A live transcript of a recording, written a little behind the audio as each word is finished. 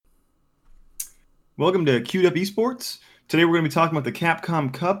Welcome to Queued Up Esports. Today we're going to be talking about the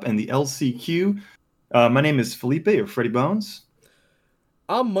Capcom Cup and the LCQ. My name is Felipe, or Freddy Bones.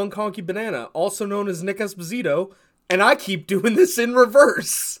 I'm Monk Honky Banana, also known as Nick Esposito, and I keep doing this in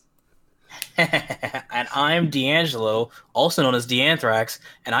reverse. And I'm DeAngelo, also known as DeAnthrax,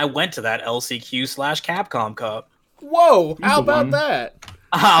 and I went to that LCQ/Capcom Cup. Whoa, how about that?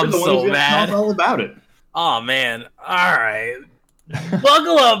 I'm so mad. All about it. Oh, man. All right.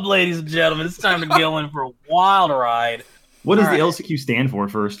 Buckle up, ladies and gentlemen. It's time to go in for a wild ride. What does the LCQ stand for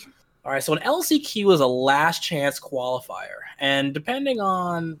first? All right, so an LCQ is a last chance qualifier. And depending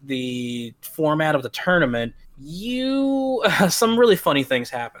on the format of the tournament, some really funny things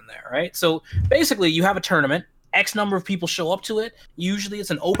happen there, right? So basically, you have a tournament. X number of people show up to it. Usually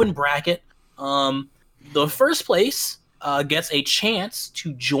it's an open bracket. The first place gets a chance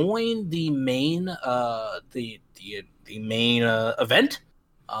to join the main event.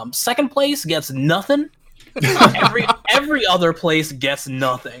 Second place gets nothing. every other place gets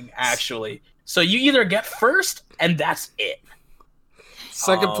nothing, actually. So you either get first, and that's it.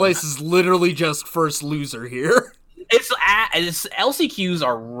 Second place is literally just first loser here. It's LCQs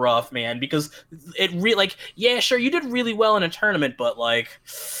are rough, man, because sure, you did really well in a tournament, but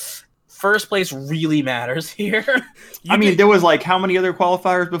first place really matters here. There was how many other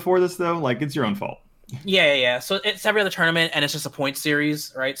qualifiers before this though? It's your own fault. Yeah. So it's every other tournament, and it's just a point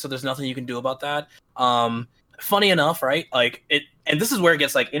series, right? So there's nothing you can do about that. Funny enough, right? And this is where it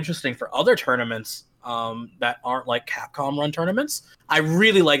gets interesting for other tournaments that aren't Capcom run tournaments. I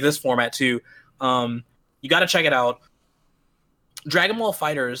really like this format too. You got to check it out. Dragon Ball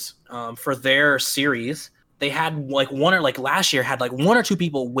Fighters, for their series, they had last year had one or two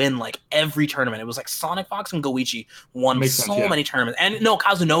people win every tournament. It was Sonic Fox and Goichi won many tournaments. And no,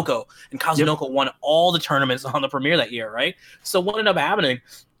 Kazunoko. And Kazunoko won all the tournaments on the premiere that year, right? So what ended up happening,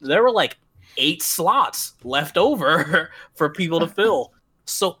 there were 8 slots left over for people to fill.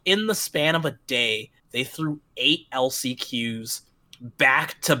 So in the span of a day, they threw 8 LCQs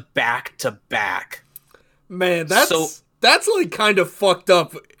back to back to back. Man, that's kind of fucked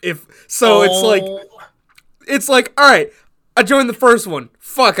up. It's all right, I joined the first one.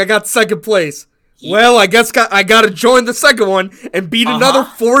 Fuck, I got second place. Yeah. Well, I guess I got to join the second one and beat another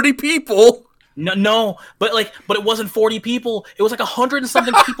 40 people. No, but it wasn't 40 people. It was 100 and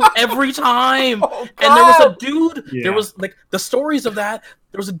something people every time. Oh, and there was a dude. Yeah. There was the stories of that.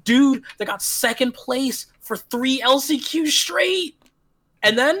 There was a dude that got second place for 3 LCQs straight.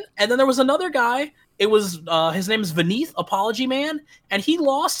 And then there was another guy. It was his name is Vineeth, Apology Man, and he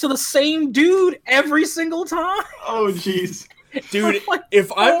lost to the same dude every single time. Oh jeez. Dude,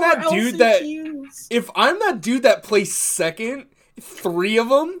 if I'm that dude that placed second, 3 of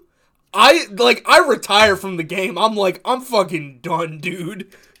them, I retire from the game. I'm fucking done,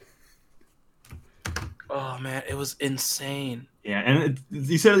 dude. Oh man, it was insane. Yeah, and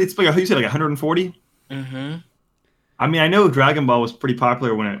you said 140. Mm-hmm. I know Dragon Ball was pretty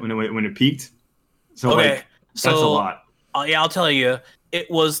popular when it peaked. So okay, that's a lot. I'll tell you.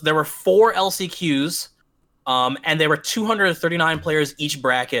 There were 4 LCQs, and there were 239 players each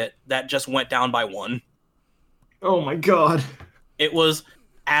bracket that just went down by 1. Oh my god. It was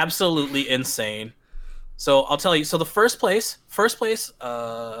absolutely insane. So I'll tell you. So the first place. Let's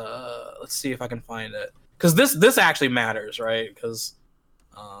see if I can find it, because this actually matters, right? Because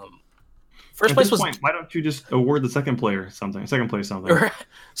first place was. Why don't you just award the second place something?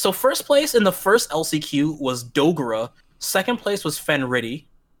 So first place in the first LCQ was Dogura. Second place was Fenridi.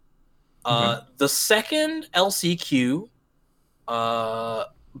 The second LCQ,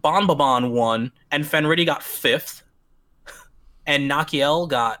 Bonbabon won, and Fenridi got 5th, and Nakiel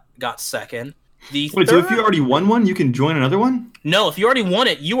got second. Wait, so if you already won one, you can join another one? No, if you already won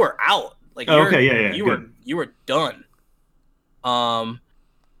it, you were out. You were done.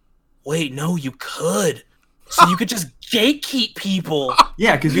 Wait, no, you could. So you could just gatekeep people.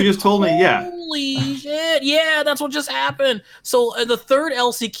 Yeah, because you just told me, yeah. Holy shit. Yeah, that's what just happened. So the third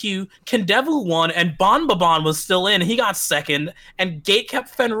LCQ, Kendevu won, and Bonbabon was still in. He got second, and Gate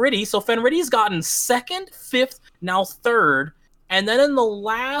kept Fenridi. So Fenridi's gotten second, 5th, now 3rd. And then in the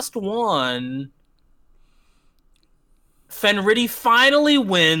last one, Fenridi finally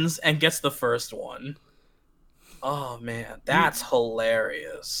wins and gets the first one. Oh man, that's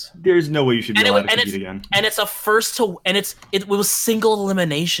hilarious. There's no way you should be allowed to compete again. And it's a first to, and it was single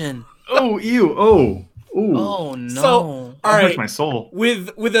elimination. Oh ew! Oh. Ooh. Oh no! So, all right, hurts my soul. With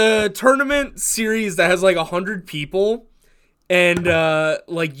a tournament series that has 100 people, and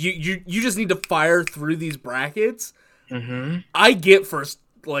you just need to fire through these brackets. Mm-hmm. I get first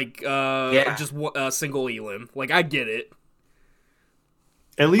just single elim. I get it.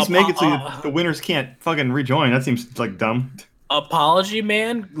 At least make it so the winners can't fucking rejoin. That seems like dumb. Apology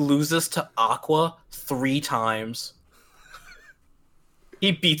Man loses to Aqua 3 times.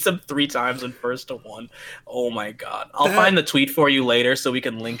 He beats him 3 times in first to 1. Oh my god! I'll find the tweet for you later so we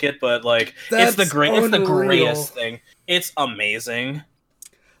can link it. But like, it's the greatest thing. It's amazing.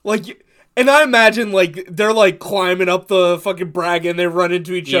 Like, and I imagine like they're like climbing up the fucking bracket and they run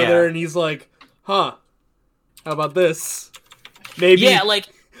into each other, and he's like, "Huh? How about this? Maybe." Yeah, like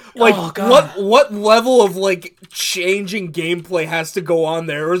oh god. What level of like changing gameplay has to go on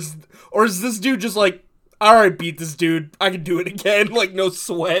there, or is this dude just like, all right, beat this dude, I can do it again, like no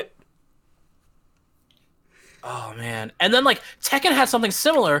sweat. Oh man. And then like Tekken had something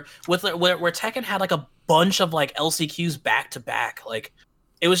similar with where Tekken had like a bunch of like LCQs back to back. Like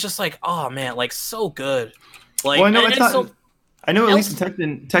it was just like, oh man, like so good. Like, well, I know I know at least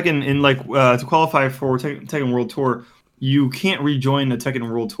in Tekken in like to qualify for Tekken World Tour, you can't rejoin the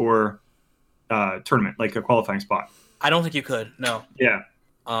Tekken World Tour tournament, like a qualifying spot. I don't think you could. No. Yeah.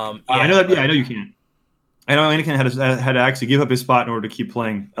 I know that. Yeah, I know you can't. I know Anakin had to actually give up his spot in order to keep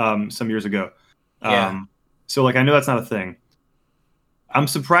playing some years ago. So like I know that's not a thing. I'm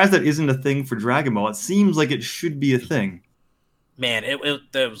surprised that isn't a thing for Dragon Ball. It seems like it should be a thing. Man, it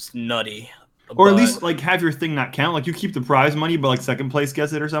was nutty. Or at least like have your thing not count. Like you keep the prize money, but like second place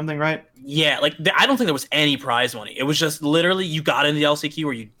gets it or something, right? Yeah, like I don't think there was any prize money. It was just literally you got in the LCQ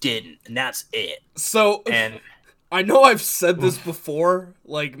or you didn't, and that's it. So, and I know I've said this before,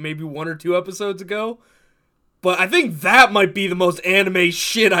 like maybe 1 or 2 episodes ago, but I think that might be the most anime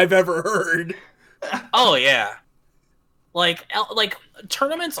shit I've ever heard. Oh yeah, like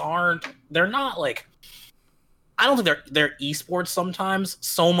tournaments they're not like. I don't think they're esports sometimes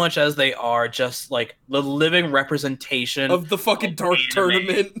so much as they are just like the living representation of the fucking dark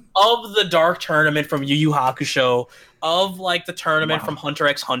tournament, of the dark tournament from Yu Yu Hakusho, of like the tournament from Hunter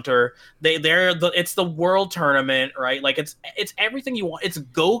x Hunter. It's the world tournament, right? Like it's everything you want. It's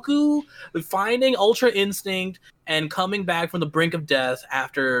Goku finding Ultra Instinct and coming back from the brink of death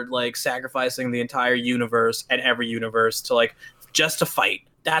after like sacrificing the entire universe and every universe to like just to fight.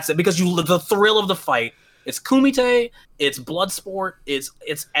 That's it, because the thrill of the fight. It's Kumite, it's Bloodsport, it's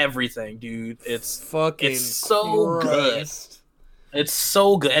everything, dude. It's so good. It's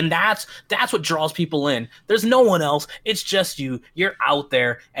so good. And that's what draws people in. There's no one else. It's just you. You're out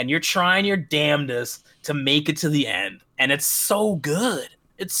there and you're trying your damnedest to make it to the end. And it's so good.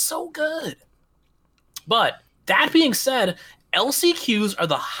 It's so good. But that being said, LCQs are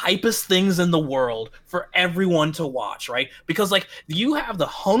the hypest things in the world for everyone to watch, right? Because like you have the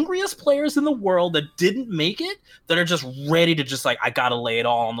hungriest players in the world that didn't make it that are just ready to just like, I gotta lay it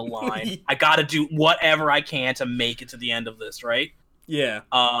all on the line. I gotta do whatever I can to make it to the end of this, right? Yeah.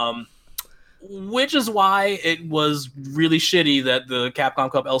 Which is why it was really shitty that the Capcom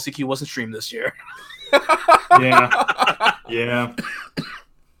Cup LCQ wasn't streamed this year. Yeah.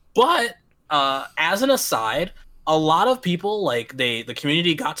 But as an aside, a lot of people, like the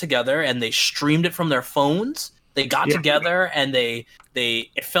community got together and they streamed it from their phones. They got together and it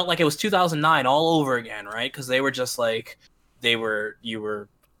felt like it was 2009 all over again, right? Because they were just like they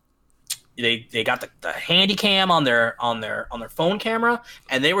got the handy cam on their phone camera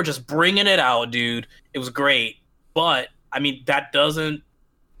and they were just bringing it out, dude. It was great, but I mean that doesn't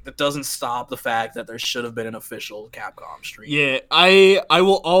stop the fact that there should have been an official Capcom stream. Yeah, I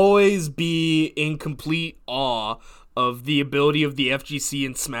will always be in complete awe of the ability of the FGC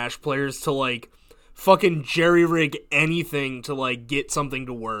and Smash players to like fucking jerry-rig anything to like get something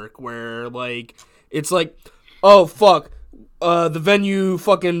to work, where like it's like, oh fuck, the venue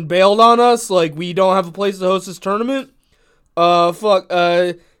fucking bailed on us, like we don't have a place to host this tournament.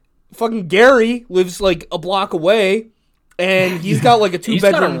 Fucking Gary lives like a block away. And he's got like a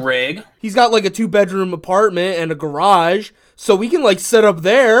 2-bedroom rig. He's got like a 2-bedroom apartment and a garage, so we can like set up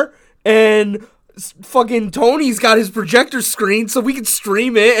there. And fucking Tony's got his projector screen, so we can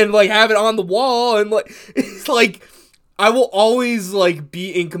stream it and like have it on the wall. And like it's like I will always like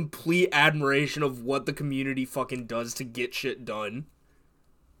be in complete admiration of what the community fucking does to get shit done.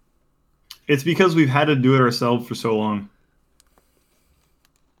 It's because we've had to do it ourselves for so long.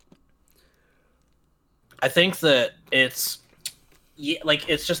 I think that it's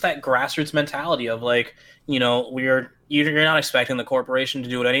just that grassroots mentality of like, you know, you're not expecting the corporation to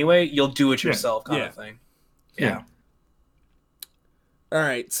do it anyway. You'll do it yourself, kind of thing. Yeah. All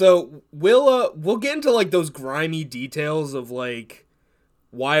right, so we'll get into like those grimy details of like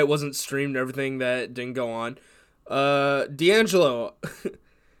why it wasn't streamed and everything that didn't go on. DeAngelo,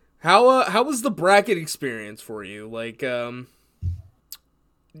 how was the bracket experience for you? Like,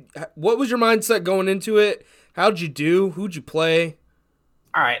 what was your mindset going into it? How'd you do? Who'd you play?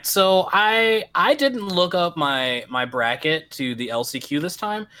 All right, so I didn't look up my bracket to the LCQ this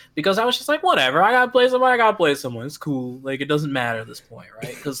time because I was just like, whatever, I gotta play someone. It's cool. Like, it doesn't matter at this point,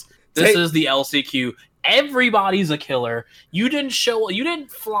 right? Because this is the LCQ. Everybody's a killer. You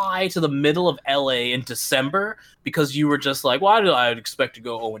didn't fly to the middle of LA in December because you were just like, well, I'd expect to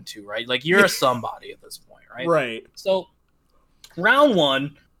go 0-2, right? Like, you're a somebody at this point, right? Right. So round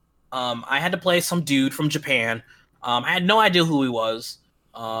one, I had to play some dude from Japan. I had no idea who he was.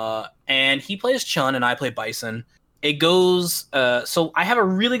 And he plays Chun and I play Bison. It goes so I have a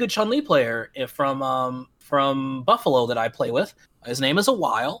really good Chun-Li player from Buffalo that I play with. His name is A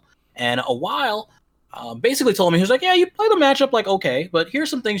While, and A While basically told me, he was like, yeah, you play the matchup like okay, but here's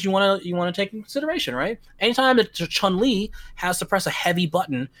some things you want to take into consideration, right? Anytime that Chun-Li has to press a heavy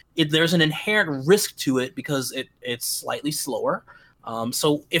button, there's an inherent risk to it because it's slightly slower.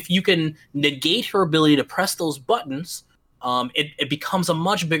 So if you can negate her ability to press those buttons, it becomes a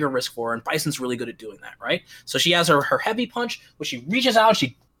much bigger risk for her, and Bison's really good at doing that, right? So she has her heavy punch, where she reaches out,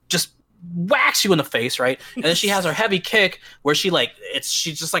 she just whacks you in the face, right? And then she has her heavy kick, where she lunges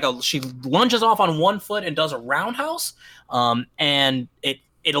off on one foot and does a roundhouse, and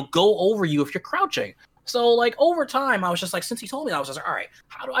it'll go over you if you're crouching. So, like, over time, I was just like, since he told me that, I was just like, all right,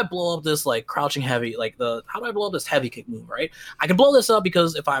 how do I blow up this, like, crouching heavy, how do I blow up this heavy kick move, right? I can blow this up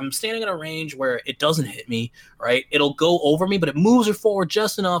because if I'm standing at a range where it doesn't hit me, right, it'll go over me, but it moves her forward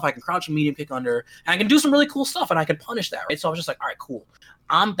just enough. I can crouch and medium kick under, and I can do some really cool stuff, and I can punish that, right? So I was just like, all right, cool.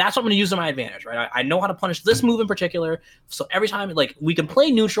 That's what I'm going to use to my advantage, right? I know how to punish this move in particular. So every time, like, we can play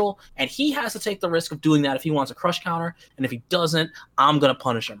neutral, and he has to take the risk of doing that if he wants a crush counter. And if he doesn't, I'm going to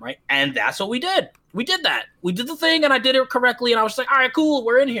punish him, right? And that's what we did. We did that. We did the thing, and I did it correctly. And I was like, all right, cool,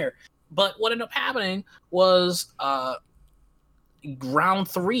 we're in here. But what ended up happening was round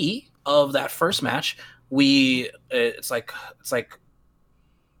 3 of that first match. It's like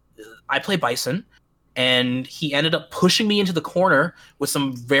I play Bison. And he ended up pushing me into the corner with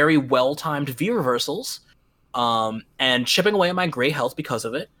some very well-timed V reversals, and chipping away at my gray health because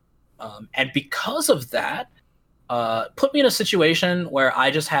of it. And because of that, put me in a situation where I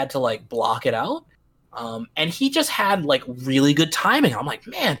just had to, like, block it out. And he just had, like, really good timing. I'm like,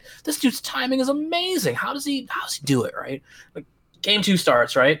 man, this dude's timing is amazing. How does he do it, right? Like, game 2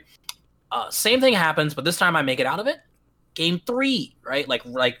 starts, right? Same thing happens, but this time I make it out of it. Game 3, right?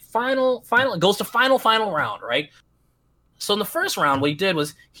 Like final, it goes to final round, right? So in the first round, what he did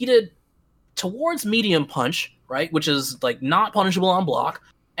was he did towards medium punch, right? Which is, like, not punishable on block.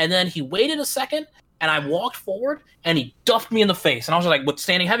 And then he waited a second, and I walked forward, and he duffed me in the face. And I was like, with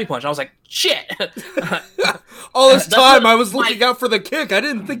standing heavy punch, I was like, shit. All this time, I was looking out for the kick. I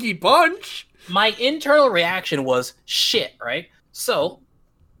didn't think he'd punch. My internal reaction was shit, right? So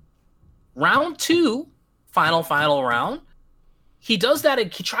round 2, final round, he does that,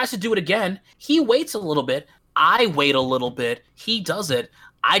 and he tries to do it again. He waits a little bit. I wait a little bit. He does it.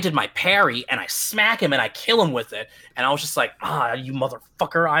 I did my parry, and I smack him, and I kill him with it. And I was just like, you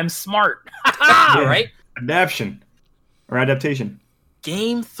motherfucker, I'm smart. Right? Adaptation.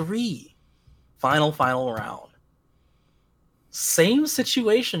 Game 3, final round. Same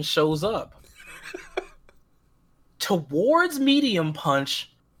situation shows up. Towards medium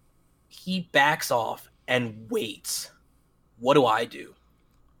punch, he backs off and waits. What do?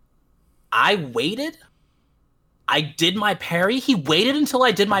 I waited. I did my parry. He waited until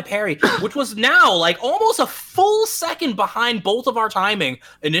I did my parry, which was now, like, almost a full second behind both of our timing.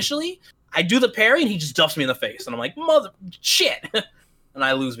 Initially, I do the parry, and he just duffs me in the face. And I'm like, mother shit. And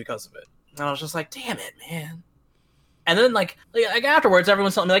I lose because of it. And I was just like, damn it, man. And then, like afterwards,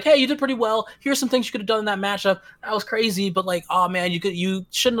 everyone's telling me, like, hey, you did pretty well. Here's some things you could have done in that matchup. That was crazy, but, like, oh man, you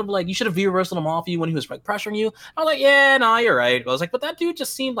should have V-reversed him off you when he was, like, pressuring you. I was like, yeah, nah, you're right. I was like, but that dude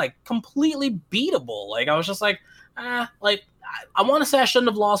just seemed, like, completely beatable. Like, I was just like, like, I want to say I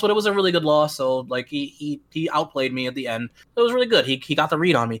shouldn't have lost, but it was a really good loss. So, like, he outplayed me at the end. It was really good. He got the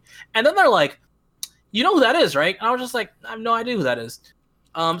read on me. And then they're like, you know who that is, right? And I was just like, I have no idea who that is.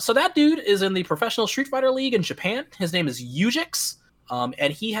 So that dude is in the Professional Street Fighter League in Japan. His name is Ujix,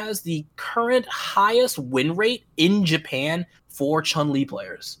 and he has the current highest win rate in Japan for Chun-Li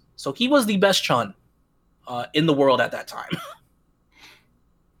players. So he was the best Chun in the world at that time.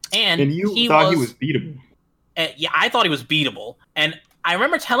 And you thought he was beatable. Yeah, I thought he was beatable. And I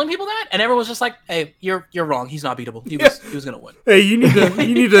remember telling people that, and everyone was just like, hey, you're wrong. He's not beatable. He was going to win. Hey, you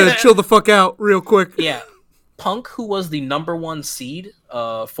need to chill the fuck out real quick. Yeah. Punk, who was the #1 seed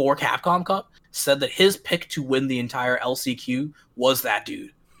for Capcom Cup, said that his pick to win the entire LCQ was that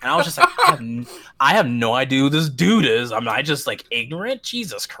dude. And I was just like, I have no idea who this dude is. Am I just, like, ignorant?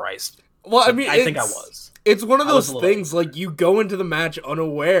 Jesus Christ. Well, I mean, I think I was. It's one of those things, like, you go into the match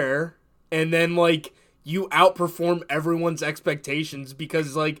unaware, and then, like, you outperform everyone's expectations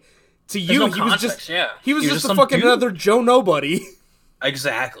because, like, to you, he was just a fucking dude. Another Joe Nobody.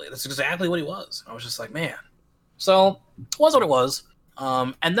 Exactly. That's exactly what he was. I was just like, man. So, it was what it was.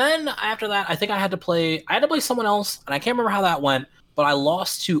 And then after that, I think I had to play someone else, and I can't remember how that went, but I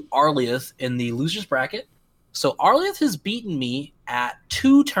lost to Arlieth in the losers bracket. So Arlieth has beaten me at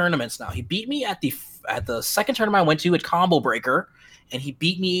 2 tournaments now. He beat me at the second tournament I went to at Combo Breaker, and he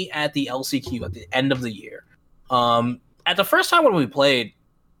beat me at the LCQ at the end of the year. At the first time when we played,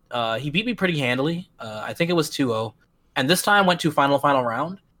 he beat me pretty handily. I think it was 2-0. And this time went to final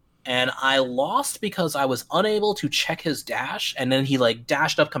round. And I lost because I was unable to check his dash. And then he like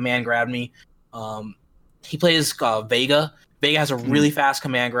dashed up, command grabbed me. He plays Vega. Vega has a really fast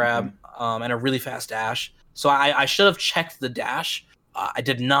command grab and a really fast dash. So I should have checked the dash. I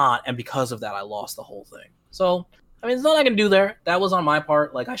did not. And because of that, I lost the whole thing. So, I mean, there's nothing I can do there. That was on my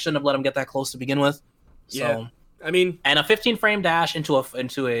part. Like, I shouldn't have let him get that close to begin with. So, yeah. I mean, and a 15-frame dash into a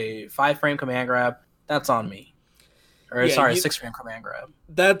 5-frame command grab, that's on me. Or yeah, sorry, 6-frame command grab.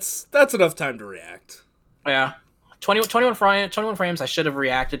 That's enough time to react. Yeah. 21 frames, I should have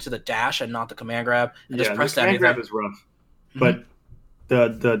reacted to the dash and not the command grab. And just pressed the command grab is rough. But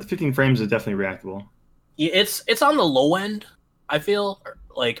the 15 frames is definitely reactable. Yeah, it's on the low end, I feel,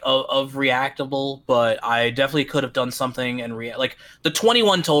 like of reactable, but I definitely could have done something and like the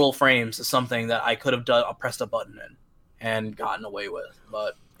 21 total frames is something that I could have done, pressed a button in and gotten away with.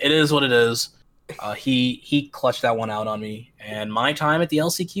 But it is what it is. He clutched that one out on me, and my time at the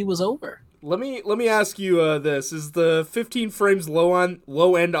LCQ was over. Let me ask you this: is the 15 frames low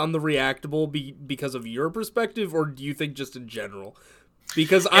end on the reactable because of your perspective, or do you think just in general?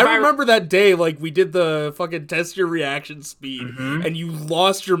 Because I remember that day, like, we did the fucking test your reaction speed, and you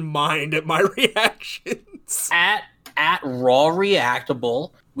lost your mind at my reactions. At Raw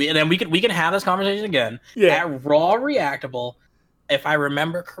Reactable, we can have this conversation again. Yeah. At Raw Reactable, if I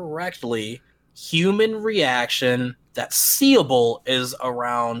remember correctly, human reaction that's seeable is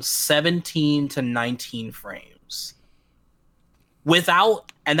around 17 to 19 frames.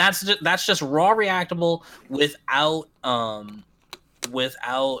 And that's just Raw Reactable without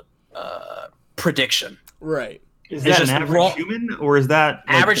prediction. Right. Is that an average human, or is that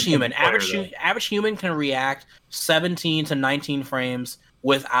like average human? Average human can react 17 to 19 frames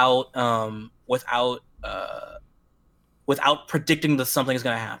without predicting that something is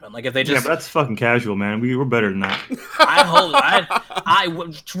going to happen. Like if they just but that's fucking casual, man. We're better than that.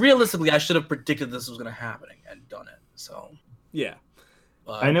 Realistically, I should have predicted this was going to happen and done it. So yeah,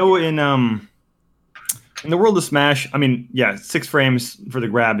 I know in the world of Smash, I mean, 6 frames for the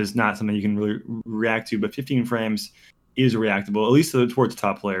grab is not something you can really react to, but 15 frames is reactable, at least towards the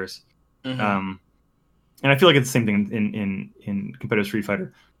top players. And I feel like it's the same thing in competitive Street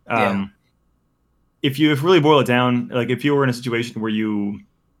Fighter. If you really boil it down, like if you were in a situation where you,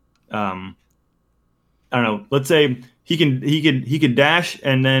 I don't know, let's say he could dash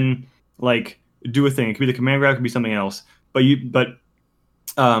and then like do a thing. It could be the command grab, it could be something else, but you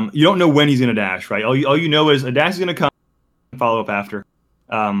don't know when he's going to dash, right? All you know is a dash is going to come and follow up after.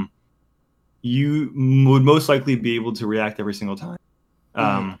 You would most likely be able to react every single time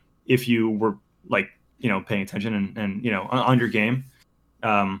if you were like, paying attention and on your game.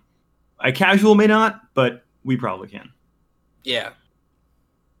 A casual may not, but we probably can. Yeah.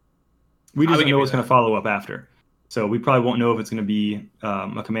 We just don't know what's going to follow up after. So we probably won't know if it's going to be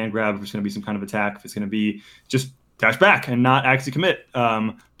a command grab, if it's going to be some kind of attack, if it's going to be just dash back and not actually commit.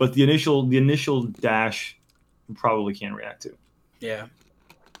 But the initial dash we probably can react to. Yeah.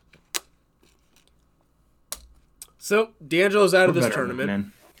 So DeAngelo's out of this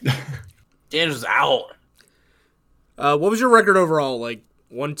tournament. DeAngelo's out. What was your record overall? Like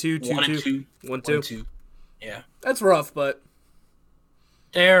 1-2, 2-2, 1-2. Yeah, that's rough, but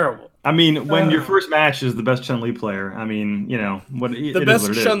terrible. I mean, when your first match is the best Chun-Li player, I mean, the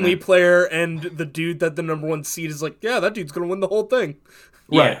best Chun-Li player and the dude that the number 1 seed is like, yeah, that dude's gonna win the whole thing.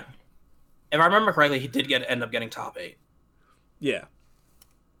 Yeah. Right. If I remember correctly, he did end up getting top 8. Yeah.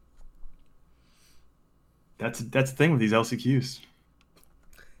 That's the thing with these LCQs.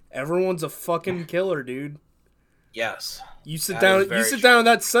 Everyone's a fucking killer, dude. Yes. You sit down in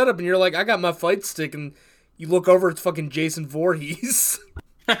that setup and you're like, I got my fight stick, and you look over, it's fucking Jason Voorhees.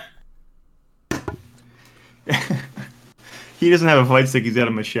 He doesn't have a fight stick, he's got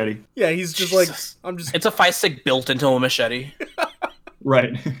a machete. Yeah, he's just Jesus. It's a fight stick built into a machete.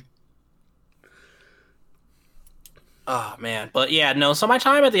 Right. Oh man. But yeah, no, so my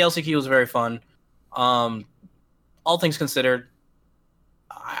time at the LCQ was very fun. All things considered,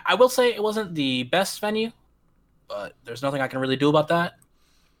 I will say it wasn't the best venue, but there's nothing I can really do about that.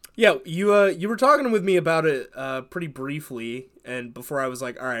 Yeah, you were talking with me about it pretty briefly, and before I was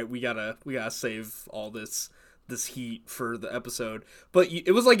like, all right, we gotta save all this heat for the episode. But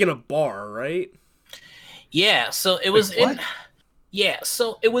it was like in a bar, right? Yeah, so it was in. Yeah,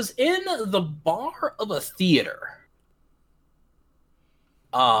 so it was in the bar of a theater.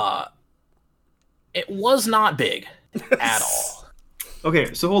 It was not big at all.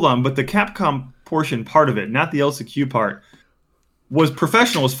 Okay, so hold on, but the Capcom portion part of it, not the LCQ part, was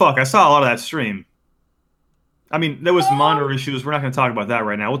professional as fuck. I saw a lot of that stream. I mean, there was monitor issues. We're not going to talk about that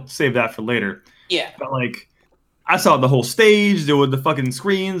right now. We'll save that for later. Yeah. But, like, I saw the whole stage. There were the fucking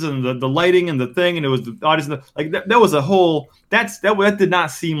screens and the lighting and the thing, and it was the audience. Like, that was a whole... That did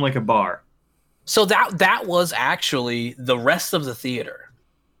not seem like a bar. So that was actually the rest of the theater.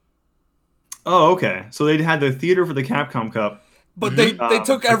 Oh, okay. So they had the theater for the Capcom Cup. But they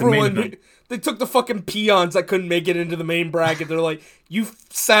took everyone... They took the fucking peons that couldn't make it into the main bracket. They're like, you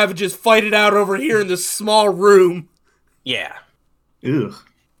savages, fight it out over here in this small room. Yeah. Ugh.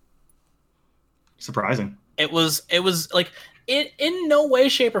 Surprising. It was like, it in no way,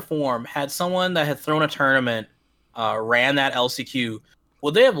 shape, or form had someone that had thrown a tournament, ran that LCQ,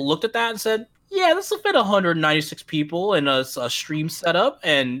 would they have looked at that and said, yeah, this will fit 196 people and a stream setup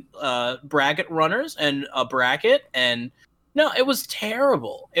and bracket runners and a bracket and... No, it was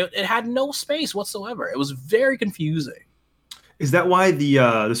terrible. It had no space whatsoever. It was very confusing. Is that why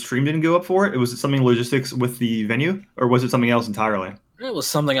the stream didn't go up for it? Was it something logistics with the venue, or was it something else entirely? It was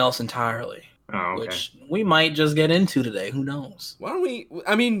something else entirely. Oh, okay. Which we might just get into today. Who knows? Why don't we?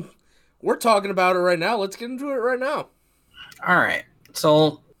 I mean, we're talking about it right now. Let's get into it right now. All right.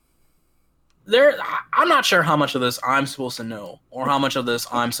 So I'm not sure how much of this I'm supposed to know or how much of this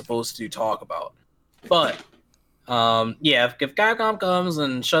I'm supposed to talk about, but. Yeah, if Capcom comes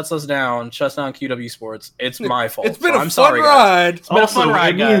and shuts down Queued Up Esports, it's my fault. It's been a fun ride. It's been a fun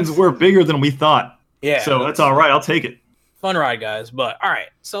ride, guys. It means we're bigger than we thought. Yeah. So that's all right. I'll take it. Fun ride, guys. But all right.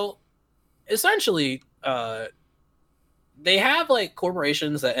 So essentially, they have like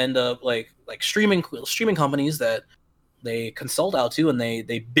corporations that end up like streaming companies that they consult out to, and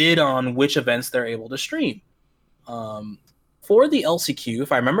they bid on which events they're able to stream. For the LCQ,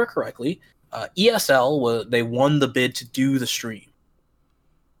 if I remember correctly. ESL they won the bid to do the stream.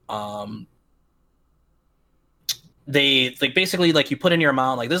 They like basically like you put in your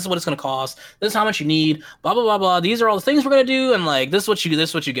amount, like this is what it's gonna cost, this is how much you need, blah blah blah blah. These are all the things we're gonna do, and like this is what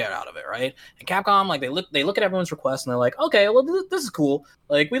you get out of it, right? And Capcom like they look at everyone's request and they're like, okay, well this is cool,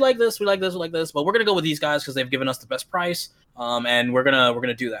 like we like this, but we're gonna go with these guys because they've given us the best price, and we're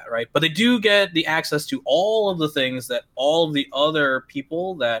gonna do that, right? But they do get the access to all of the things that all of the other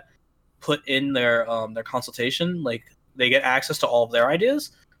people that put in their consultation, like they get access to all of their ideas,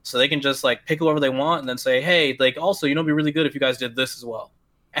 so they can just like pick whoever they want and then say, hey, like also, it'd be really good if you guys did this as well,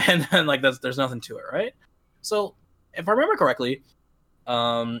 and then like there's nothing to it, right? So if I remember correctly,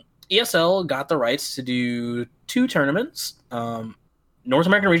 ESL got the rights to do 2 tournaments, North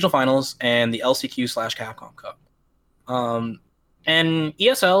American Regional Finals and the LCQ / Capcom Cup, and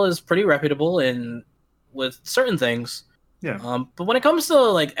ESL is pretty reputable with certain things. Yeah. But when it comes to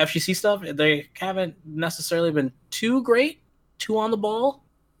like FGC stuff, they haven't necessarily been too on the ball.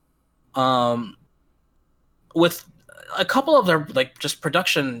 With a couple of their like just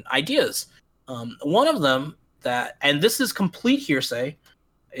production ideas. One of them that, and this is complete hearsay,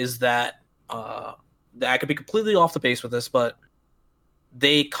 is that I could be completely off the base with this, but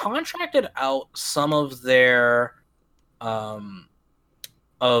they contracted out some of their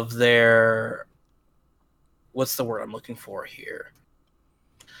what's the word I'm looking for here?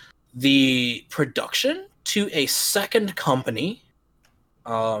 The production to a second company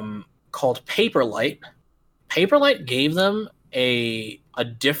called Paperlight. Paperlight gave them a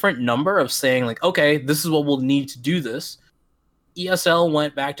different number of saying like, okay, this is what we'll need to do this. ESL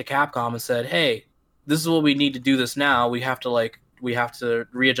went back to Capcom and said, hey, this is what we need to do this now. We have to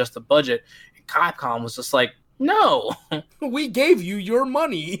readjust the budget. And Capcom was just like, no. We gave you your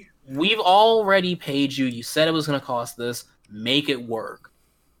money. We've already paid you. You said it was going to cost this. Make it work.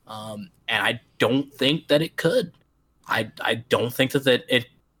 And I don't think that it could. I don't think that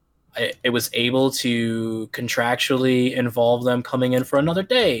it was able to contractually involve them coming in for another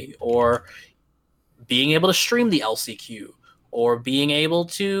day, or being able to stream the LCQ, or being able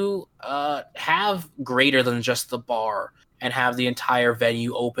to have greater than just the bar and have the entire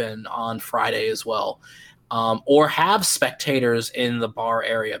venue open on Friday as well. Or have spectators in the bar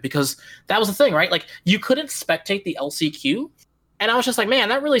area, because that was the thing, right? Like you couldn't spectate the LCQ, and I was just like, man,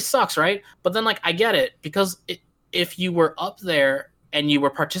 that really sucks, right? But then like I get it, because if you were up there and you were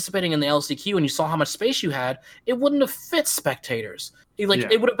participating in the LCQ and you saw how much space you had, it wouldn't have fit spectators. It would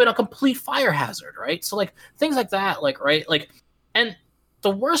have been a complete fire hazard, right? So like things like that, like right, like, and the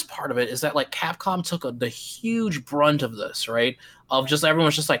worst part of it is that like Capcom took the huge brunt of this, right? Of just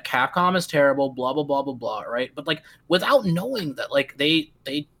everyone's just like Capcom is terrible, blah blah blah blah blah, right? But like without knowing that, like they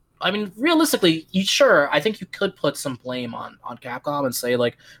I mean, realistically, I think you could put some blame on Capcom and say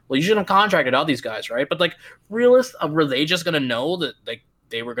like, well, you shouldn't have contracted out these guys, right? But like, were they just gonna know that like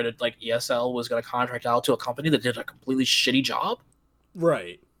they were gonna like ESL was gonna contract out to a company that did a completely shitty job?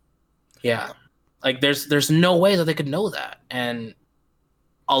 Right. Yeah. Like there's no way that they could know that. And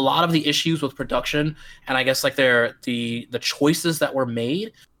a lot of the issues with production and I guess like the choices that were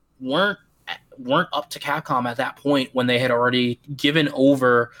made weren't up to Capcom at that point when they had already given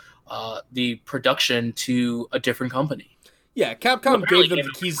over the production to a different company. Yeah, Capcom gave them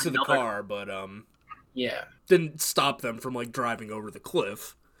the keys to the car, but yeah, didn't stop them from like driving over the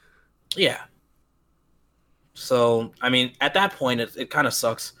cliff. Yeah. So I mean, at that point, it kind of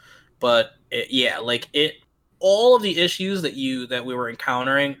sucks, but all of the issues that we were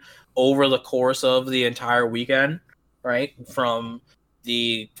encountering over the course of the entire weekend, right? From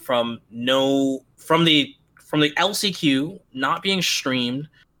the LCQ not being streamed,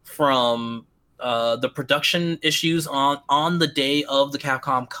 from the production issues on the day of the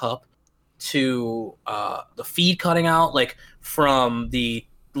Capcom Cup, to the feed cutting out, like from the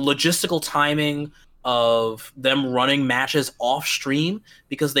logistical timing of them running matches off stream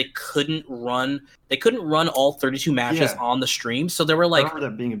because they couldn't run all 32 matches on the stream. So there were like, I remember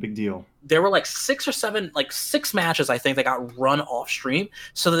that being a big deal. There were like 6 matches I think that got run off stream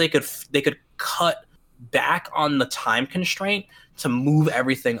so that they could cut back on the time constraint to move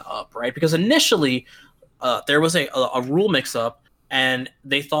everything up, right? Because initially there was a rule mix up and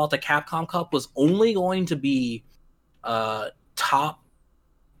they thought the Capcom Cup was only going to be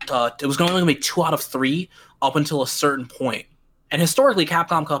it was only going to be 2 out of 3 up until a certain point. And historically,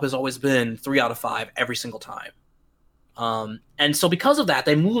 Capcom Cup has always been 3 out of 5 every single time. And so because of that,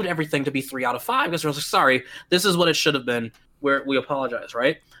 they moved everything to be 3 out of 5 because they were like, sorry, this is what it should have been. We apologize,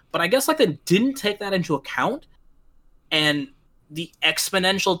 right? But I guess like they didn't take that into account, and the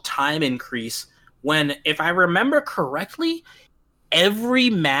exponential time increase when, if I remember correctly,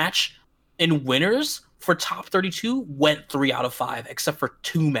 every match in winners for top 32 went 3 out of 5 except for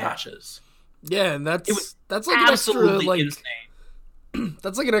 2 matches. Yeah, and that's like absolutely an extra, like, insane.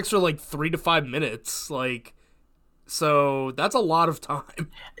 That's like an extra like 3 to 5 minutes, like, so that's a lot of time.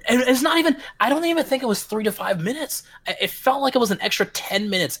 And it's not even, I don't even think it was 3 to 5 minutes. It felt like it was an extra 10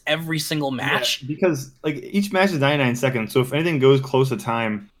 minutes every single match. Yeah, because like each match is 99 seconds, so if anything goes close to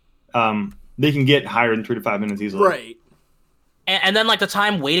time, they can get higher than 3 to 5 minutes easily. Right. And then like the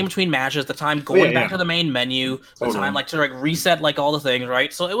time waiting between matches, the time going back to the main menu, the time like to like reset like all the things,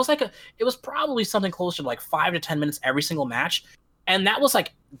 right? So it was like it was probably something closer to like 5 to 10 minutes every single match. And that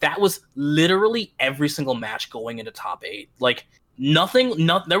was literally every single match going into top 8. Like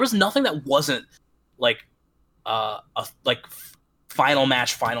there was nothing that wasn't like final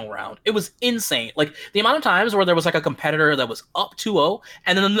match, final round. It was insane. Like the amount of times where there was like a competitor that was up 2-0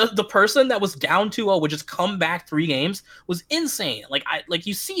 and then the person that was down 2-0 would just come back 3 games was insane. Like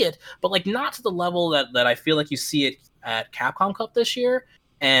you see it, but like not to the level that I feel like you see it at Capcom Cup this year.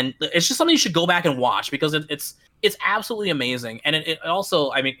 And it's just something you should go back and watch because it's absolutely amazing. And it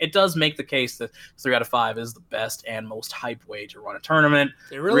also, I mean, it does make the case that 3 out of 5 is the best and most hyped way to run a tournament.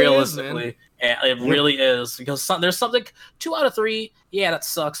 It really realistically, is, it really is, because there's something 2 out of 3. Yeah, that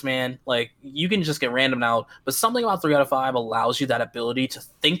sucks, man. Like you can just get random out, but something about 3 out of 5 allows you that ability to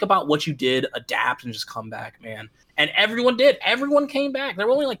think about what you did, adapt, and just come back, man. And everyone did. Everyone came back. There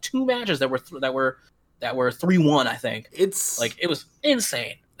were only like 2 matches that were 3-1. I think it's like it was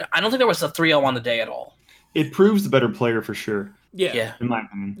insane. I don't think there was a 3-0 on the day at all. It proves the better player for sure. Yeah. In my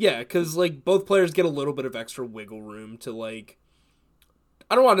opinion. Yeah, because like both players get a little bit of extra wiggle room to like,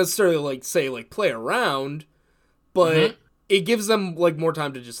 I don't want to necessarily like say like play around, but it gives them like more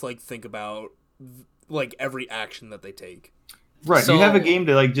time to just like think about like every action that they take. Right. So, you have a game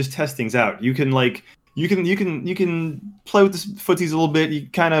to like just test things out. You can like you can play with the footsies a little bit. You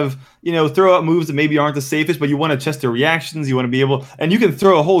kind of, throw out moves that maybe aren't the safest, but you want to test their reactions. You want to be able, and you can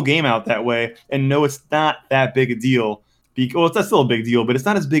throw a whole game out that way and know it's not that big a deal. Well, it's still a big deal, but it's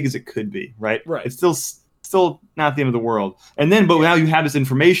not as big as it could be, right? Right. It's still not the end of the world. And then, but now you have this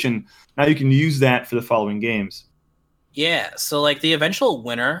information. Now you can use that for the following games. Yeah. So like the eventual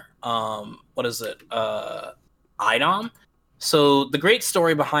winner, what is it? Idom. So the great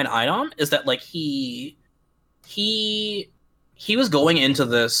story behind Idom is that like he was going into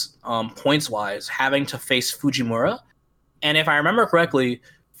this points wise having to face Fujimura, And if I remember correctly,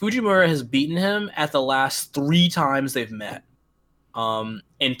 Fujimura has beaten him at the last 3 times they've met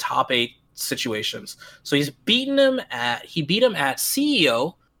in top 8 situations. So he beat him at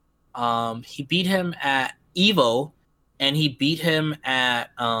CEO, he beat him at Evo, and he beat him at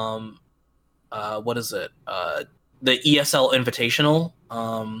what is it? The ESL Invitational,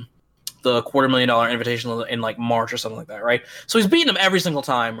 the $250,000 Invitational in like March or something like that, right? So he's beating him every single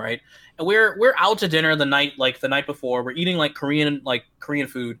time, right? And we're out to dinner the night before. We're eating like Korean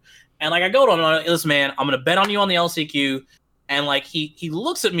food, and like I go to him, I'm like, listen, man, I'm gonna bet on you on the LCQ. And like he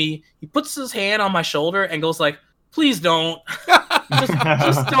looks at me, he puts his hand on my shoulder and goes like, please don't,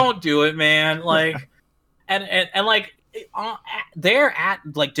 just don't do it, man. Like, and like there at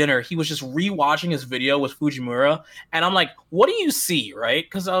like dinner, he was just rewatching his video with Fujimura, and I'm like, what do you see, right?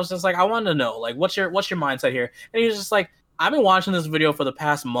 Because I was just like, I wanted to know, like, what's your mindset here? And he was just like, I've been watching this video for the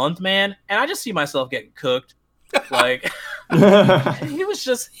past month, man, and I just see myself getting cooked. Like, he was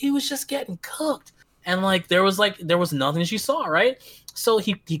just getting cooked. And like there was nothing she saw, right? So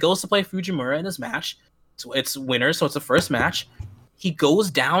he goes to play Fujimura in this match. So it's winners, so it's the first match. He goes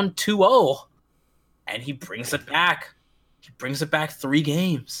down 2-0, and he brings it back. He brings it back 3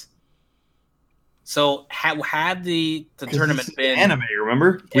 games. So had the tournament been anime,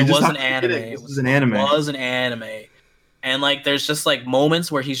 remember? It was an anime. It was an anime. It was an anime. And like there's just like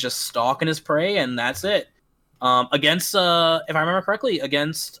moments where he's just stalking his prey, and that's it. Against if I remember correctly,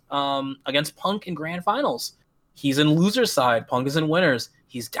 against Punk in grand finals. He's in loser's side, Punk is in winners.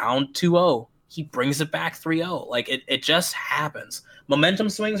 He's down 2-0. He brings it back 3-0. Like it just happens. Momentum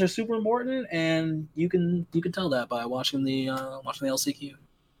swings are super important, and you can tell that by watching the LCQ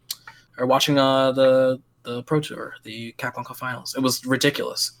or watching the Pro Tour, the Capcom Cup finals. It was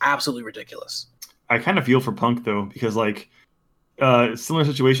ridiculous. Absolutely ridiculous. I kind of feel for Punk though, because like similar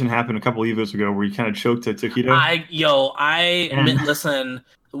situation happened a couple of Evos ago where he kind of choked at Takedo. Listen,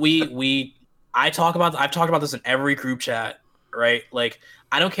 I've talked about this in every group chat, right? Like,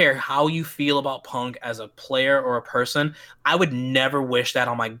 I don't care how you feel about Punk as a player or a person. I would never wish that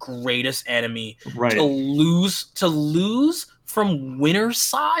on my greatest enemy. Right. To lose from winner's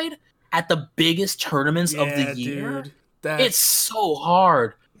side at the biggest tournaments of the year. Dude, it's so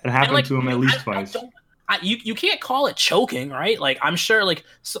hard. It happened to him at least twice. You can't call it choking, right? Like, I'm sure, like,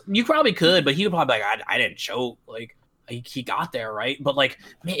 you probably could, but he would probably be like, I didn't choke. Like, he got there, right? But like,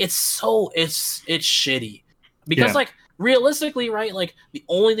 man, it's shitty because like realistically, right? Like the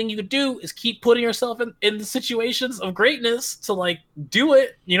only thing you could do is keep putting yourself in the situations of greatness to like do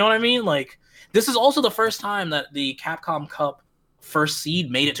it. You know what I mean? Like, this is also the first time that the Capcom Cup first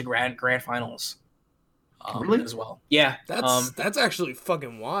seed made it to grand finals. Really? As well. Yeah. That's actually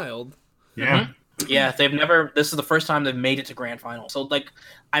fucking wild. Yeah. Mm-hmm. Yeah, this is the first time they've made it to grand finals. So like,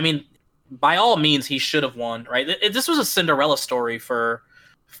 I mean, by all means, he should have won, right? This was a Cinderella story for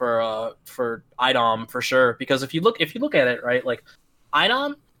IDOM for sure. Because if you look at it, right, like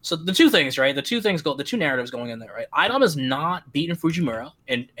IDOM. So the two things, right? The two narratives going in there, right? IDOM has not beaten Fujimura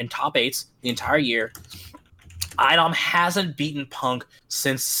in top 8s the entire year. IDOM hasn't beaten Punk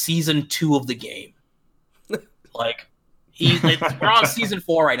since season 2 of the game. Like, we're on season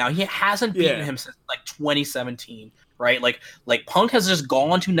 4 right now. He hasn't beaten him since like 2017, right? Like Punk has just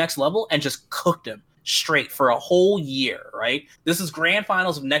gone to next level and just cooked him straight for a whole year, right? This is grand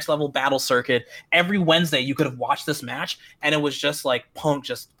finals of next level battle circuit. Every Wednesday you could have watched this match, and it was just like Punk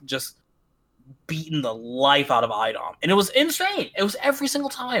just beating the life out of IDOM, and it was insane. It was every single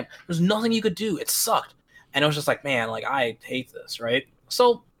time. There's nothing you could do. It sucked, and it was just like, man, like I hate this, right?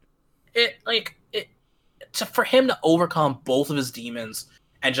 So for him to overcome both of his demons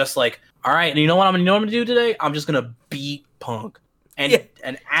and just like, all right, and you know what I'm gonna do today? I'm just gonna beat Punk and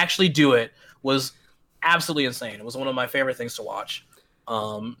actually do it was absolutely insane. It was one of my favorite things to watch. Hey,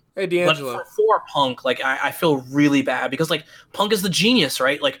 DeAngelo. But for Punk, like I feel really bad because like Punk is the genius,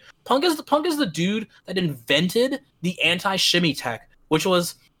 right? Like Punk is the dude that invented the anti-shimmy tech, which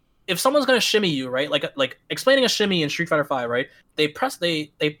was if someone's gonna shimmy you, right? Like explaining a shimmy in Street Fighter V, right? They press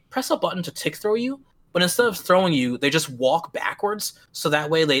a button to tick throw you. But instead of throwing you, they just walk backwards, so that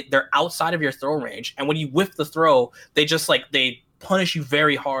way they're outside of your throw range. And when you whiff the throw, they punish you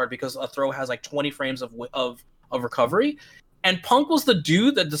very hard because a throw has like 20 frames of recovery. And Punk was the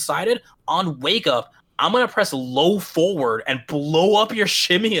dude that decided on wake up, I'm gonna press low forward and blow up your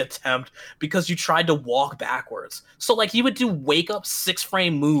shimmy attempt because you tried to walk backwards. So like he would do wake up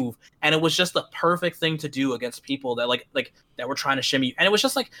 6-frame move, and it was just the perfect thing to do against people that like that were trying to shimmy you. And it was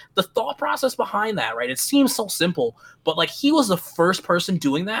just like the thought process behind that, right? It seems so simple, but like he was the first person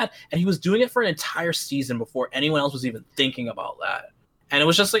doing that, and he was doing it for an entire season before anyone else was even thinking about that. And it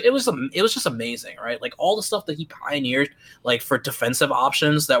was just like it was just amazing, right? Like all the stuff that he pioneered, like for defensive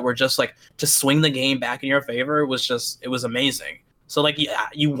options that were just like to swing the game back in your favor, it was amazing. So like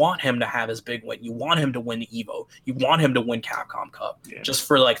you want him to have his big win, you want him to win the Evo, you want him to win Capcom Cup, just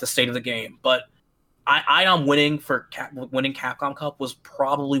for like the state of the game. But IDOM winning Capcom Cup was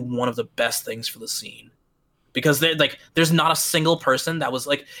probably one of the best things for the scene, because there's not a single person that was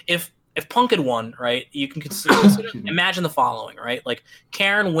like if Punk had won, right, you can consider imagine the following, right? Like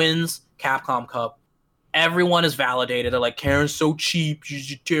Karen wins Capcom Cup, everyone is validated. They're like, Karen's so cheap,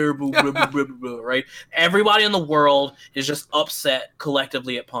 she's terrible, blah, blah, blah, blah, blah, right? Everybody in the world is just upset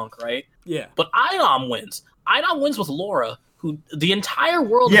collectively at Punk, right? Yeah. But IDOM wins. IDOM wins with Laura, who the entire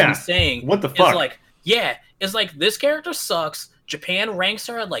world has been saying, what the fuck? Is like this character sucks. Japan ranks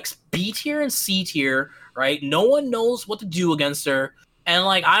her at like B tier and C tier, right? No one knows what to do against her. And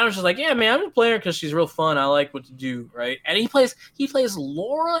like I was just like, yeah, man, I'm just playing her because she's real fun. I like what to do, right? And he plays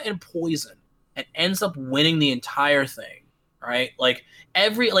Laura and Poison and ends up winning the entire thing, right? Like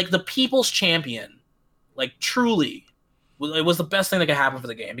the people's champion, like truly, it was the best thing that could happen for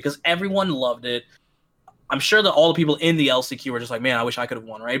the game because everyone loved it. I'm sure that all the people in the LCQ were just like, man, I wish I could have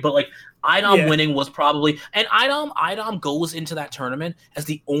won, right? But like IDOM winning was probably, and IDOM goes into that tournament as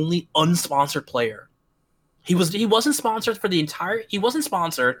the only unsponsored player. He wasn't sponsored for the entire. He wasn't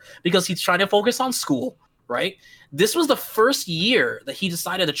sponsored because he's trying to focus on school, right? This was the first year that he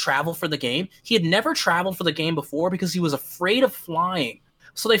decided to travel for the game. He had never traveled for the game before because he was afraid of flying.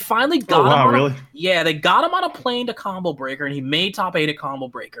 So they finally got him. Really? They got him on a plane to Combo Breaker, and he made top 8 at Combo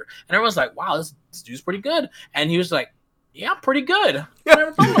Breaker. And everyone's like, "Wow, this dude's pretty good." And he was like, "Yeah, pretty good. I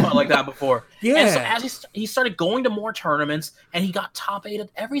never thought about it like that before." Yeah. And so as he started going to more tournaments, and he got top 8 at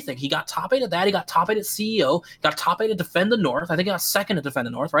everything. He got top 8 at that. He got top 8 at CEO. Got top 8 at Defend the North. I think he got second at Defend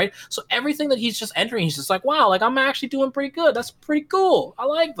the North, right? So everything that he's just entering, he's just like, "Wow, like I'm actually doing pretty good. That's pretty cool. I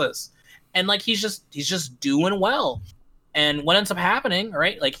like this." And like he's just doing well. And what ends up happening,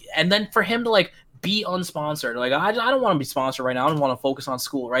 right? Like, and then for him to like be unsponsored, like I don't want to be sponsored right now. I don't want to focus on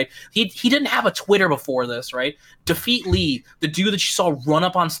school, right? He didn't have a Twitter before this, right? Defeat Lee, the dude that you saw run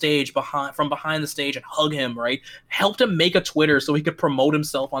up on stage from behind the stage and hug him, right? Helped him make a Twitter so he could promote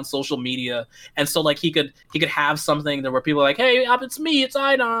himself on social media, and so like he could have something that where people are like, hey, it's me, it's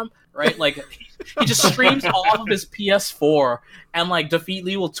IDOM, right? Like he just streams off of his PS4, and like Defeat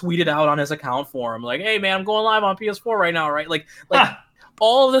Lee will tweet it out on his account for him, like, hey man, I'm going live on PS4 right now, right? Like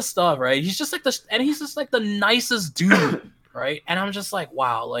all of this stuff, right? He's just like he's just like the nicest dude, right? And I'm just like,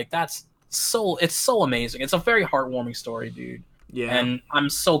 wow, like it's so amazing. It's a very heartwarming story, dude. Yeah. And I'm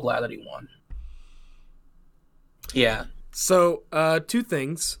so glad that he won. Yeah. So, two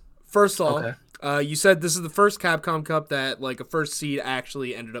things. First off, you said this is the first Capcom Cup that like a first seed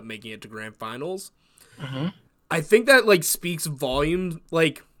actually ended up making it to grand finals. Mm-hmm. I think that like speaks volumes.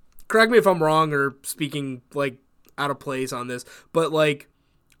 Like, correct me if I'm wrong or speaking like out of place on this, but like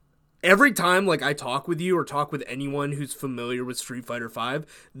every time like I talk with you or talk with anyone who's familiar with Street Fighter V,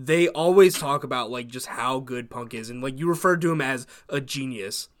 they always talk about like just how good Punk is, and like you referred to him as a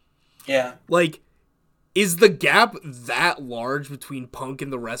genius. Yeah. Like, is the gap that large between Punk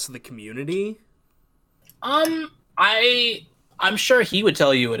and the rest of the community? I'm sure he would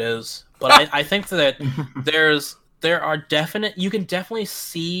tell you it is, but I think that you can definitely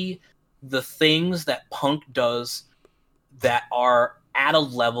see the things that Punk does that are at a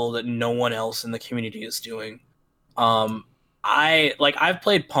level that no one else in the community is doing. I've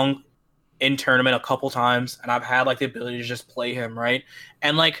played Punk in tournament a couple times, and I've had like the ability to just play him, right?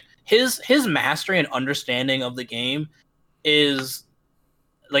 And like his mastery and understanding of the game is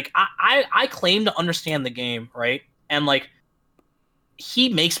like I claim to understand the game, right? And like he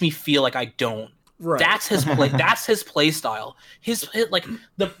makes me feel like I don't. Right. That's his play. That's his play style. His like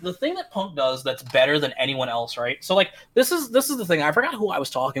the thing that Punk does that's better than anyone else, right? So like this is the thing. I forgot who I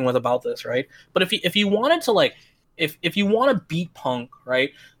was talking with about this, right? But if you wanted to like if you want to beat Punk, right?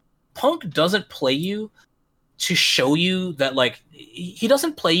 Punk doesn't play you to show you that like he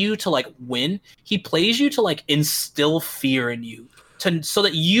doesn't play you to like win. He plays you to like instill fear in you so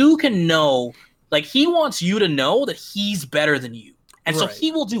that you can know, like he wants you to know that he's better than you. And so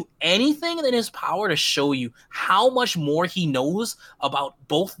he will do anything in his power to show you how much more he knows about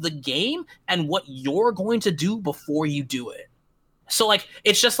both the game and what you're going to do before you do it. So like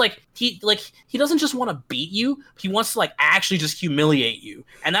it's just like he doesn't just want to beat you, he wants to like actually just humiliate you.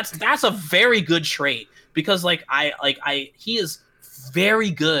 And that's a very good trait, because like he is very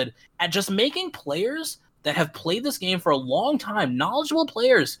good at just making players that have played this game for a long time, knowledgeable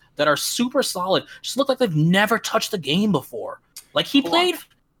players that are super solid, just look like they've never touched the game before. Like he played.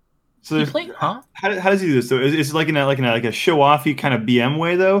 So how does he do this? So is it like in a show offy kind of BM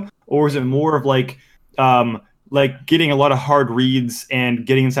way though, or is it more of like getting a lot of hard reads and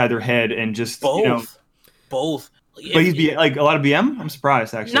getting inside their head and just both. But he's like a lot of BM. I'm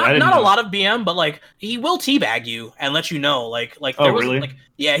surprised actually. Not a lot of BM, but like he will teabag you and let you know. Like there was, really?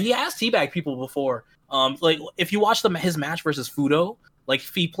 he has teabagged people before. Like if you watch his match versus Fudo, like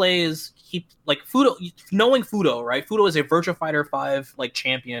Fudo, knowing Fudo, right? Fudo is a Virtua Fighter 5 like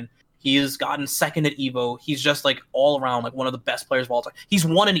champion. He has gotten second at Evo. He's just like all around like one of the best players of all time. He's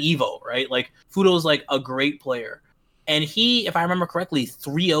won an Evo, right? Like Fudo is like a great player. And he, if I remember correctly,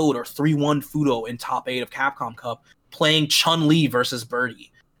 3-0'd or 3-1 Fudo in top 8 of Capcom Cup, playing Chun-Li versus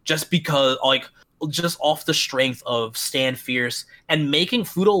Birdie, just because, just off the strength of Stand Fierce and making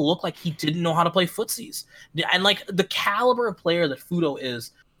Fudo look like he didn't know how to play footsies. And like the caliber of player that Fudo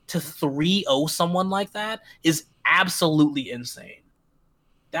is, to 3-0 someone like that is absolutely insane.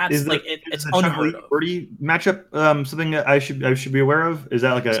 That's it's unheard of. Birdie matchup something that I should be aware of? Is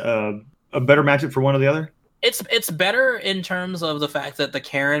that like a better matchup for one or the other? It's better in terms of the fact that the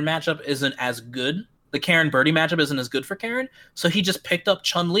Karen matchup isn't as good. The Karen Birdie matchup isn't as good for Karen, so he just picked up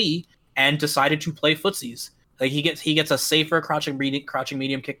Chun-Li and decided to play footsies. Like he gets a safer crouching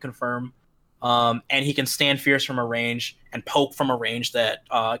medium kick confirm, and he can stand fierce from a range and poke from a range that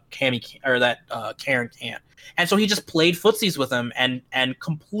Karen can't. And so he just played footsies with him and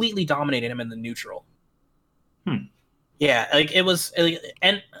completely dominated him in the neutral. Yeah, like it was,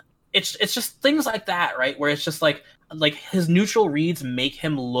 and it's just things like that, right? Where it's just like his neutral reads make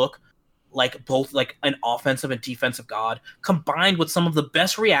him look like both like an offensive and defensive god, combined with some of the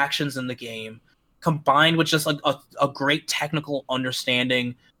best reactions in the game, combined with just like a great technical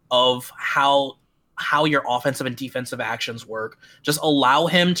understanding of how your offensive and defensive actions work. Just allow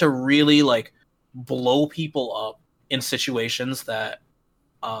him to really like blow people up in situations that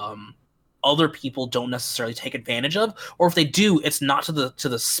other people don't necessarily take advantage of, or if they do, it's not to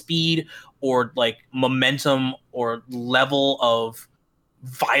the speed or like momentum or level of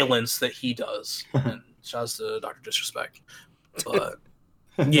violence that he does. And shouts to Dr. Disrespect. But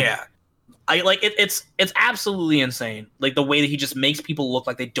yeah, I like it. It's absolutely insane. Like the way that he just makes people look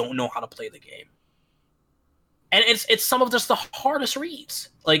like they don't know how to play the game. And it's some of just the hardest reads,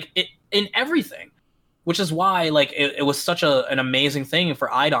 like in everything, which is why like it was such an amazing thing for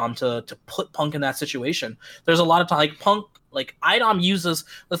IDOM to put Punk in that situation. There's a lot of time like Punk, like IDOM uses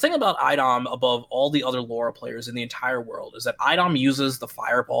the thing about IDOM above all the other Laura players in the entire world is that IDOM uses the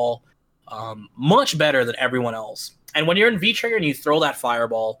fireball much better than everyone else. And when you're in V-Trigger and you throw that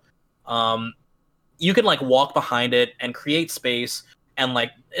fireball, you can like walk behind it and create space and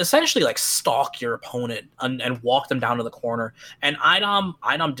like essentially like stalk your opponent and walk them down to the corner. And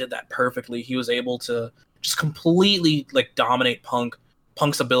IDOM did that perfectly. He was able to just completely like dominate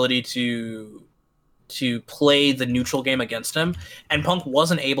Punk's ability to play the neutral game against him, and Punk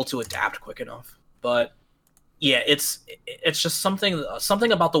wasn't able to adapt quick enough. But yeah, it's just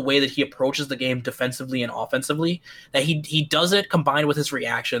something about the way that he approaches the game defensively and offensively, that he does it combined with his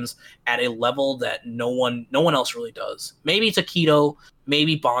reactions at a level that no one else really does. Maybe Takedo,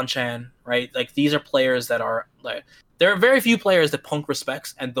 maybe Bonchan, right? Like these are players that are like, there are very few players that Punk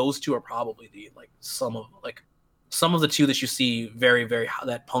respects, and those two are probably some of the two that you see very, very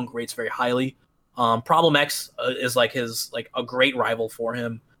that Punk rates very highly. Problem X is like his like a great rival for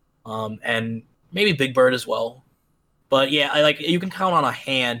him, and maybe Big Bird as well. But yeah, I like you can count on a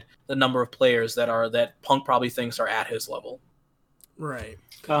hand the number of players that Punk probably thinks are at his level. Right.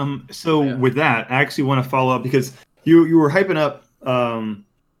 With that, I actually want to follow up because you were hyping up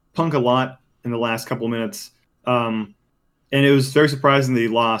Punk a lot in the last couple of minutes, and it was very surprising that he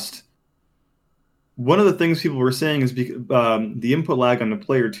lost. One of the things people were saying is the input lag on the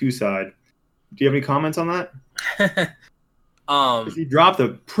player 2 side. Do you have any comments on that? He dropped a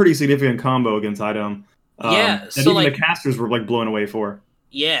pretty significant combo against IDOM. Yeah, so even the casters were like blown away for.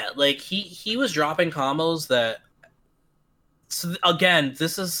 Yeah, like he was dropping combos that. So again,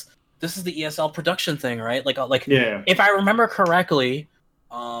 this is the ESL production thing, right? Like yeah. If I remember correctly,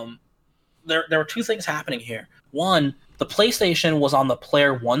 there were two things happening here. One, the PlayStation was on the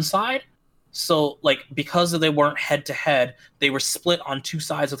player 1 side, so like because they weren't head to head, they were split on 2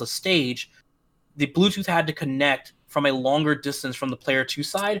 sides of the stage. The Bluetooth had to connect from a longer distance from the player 2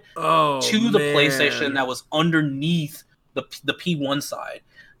 side to the PlayStation that was underneath the P1 side.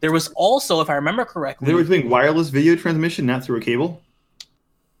 There was also, if I remember correctly, they were doing wireless video transmission, not through a cable.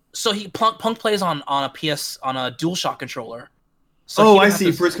 So Punk plays on a DualShock controller. So I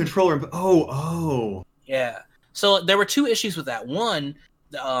see. For his controller. Oh. Yeah. So there were 2 issues with that. One,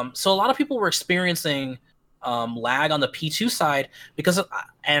 so a lot of people were experiencing lag on the P2 side because,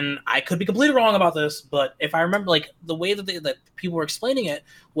 and I could be completely wrong about this, but if I remember, like the way that people were explaining it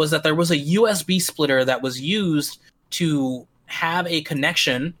was that there was a USB splitter that was used to have a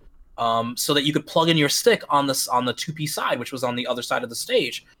connection, so that you could plug in your stick on the 2P side, which was on the other side of the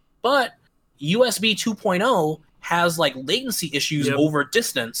stage. But USB 2.0 has like latency issues over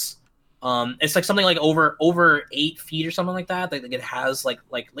distance. It's like something like over 8 feet or something like that. Like it has like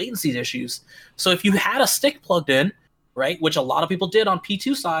latency issues. So if you had a stick plugged in, right, which a lot of people did on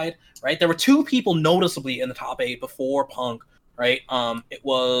P2 side, right, there were 2 people noticeably in the top 8 before Punk, right. It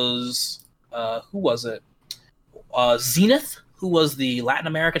was who was it? Zenith, who was the Latin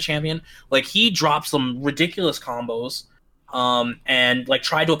America champion. Like he dropped some ridiculous combos. And like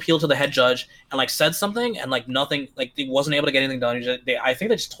tried to appeal to the head judge and like said something and like nothing, like he wasn't able to get anything done. I think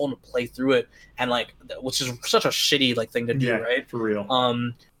they just told him to play through it, and like, which is such a shitty like thing to do, right? For real.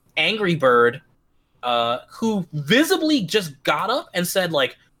 Angry Bird, who visibly just got up and said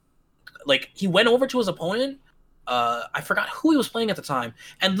like he went over to his opponent. I forgot who he was playing at the time,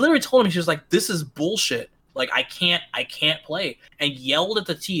 and literally told him, he was like, "This is bullshit. Like I can't play," and yelled at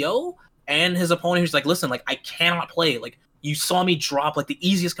the TO and his opponent. Who's like, "Listen, like I cannot play. Like you saw me drop like the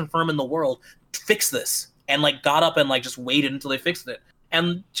easiest confirm in the world. Fix this." And like got up and like just waited until they fixed it.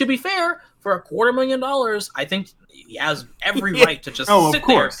 And to be fair, for $250,000, I think he has every right to just sit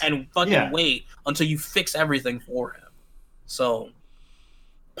there and fucking wait until you fix everything for him. So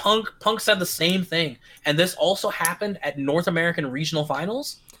Punk said the same thing. And this also happened at North American Regional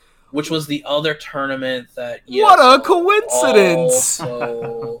Finals, which was the other tournament that what a coincidence.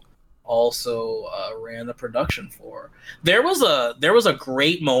 Also ran the production for. There was a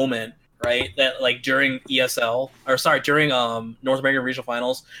great moment, right, that like during during North American Regional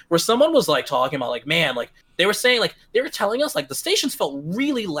Finals, where someone was like talking about like, man, like they were saying, like they were telling us like the stations felt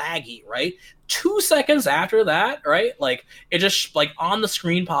really laggy, right? 2 seconds after that, right, like it just like on the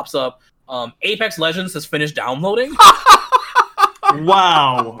screen pops up, Apex Legends has finished downloading.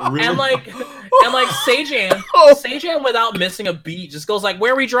 Wow. Really? And like Sejan without missing a beat just goes like,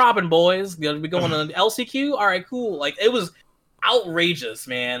 "Where are we dropping, boys? We going on LCQ? All right, cool." Like it was outrageous,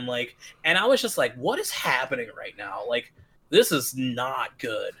 man. Like, and I was just like, what is happening right now? Like, this is not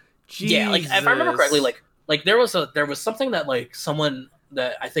good. Jesus. Yeah, like if I remember correctly, like there was something that like someone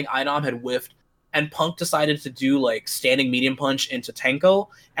that I think Inom had whiffed, and Punk decided to do like standing medium punch into Tenko,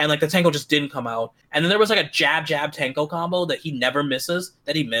 and like the Tenko just didn't come out. And then there was like a jab Tenko combo that he never misses,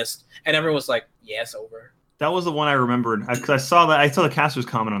 that he missed, and everyone was like, "Yeah, it's over." That was the one I remembered because I saw the caster's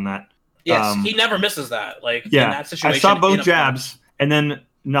comment on that. Yes, he never misses that. Like in that situation, I saw both jabs and then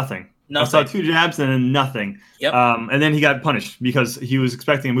nothing. I saw 2 jabs and then nothing. Yep. And then he got punished because he was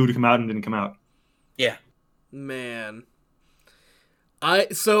expecting a move to come out and didn't come out. Yeah. Man.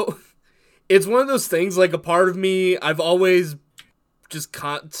 So it's one of those things, like a part of me, I've always just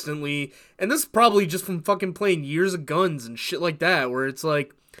constantly, and this is probably just from fucking playing years of Guns and shit like that, where it's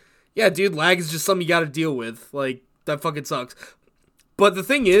like, yeah, dude, lag is just something you gotta deal with. Like, that fucking sucks. But the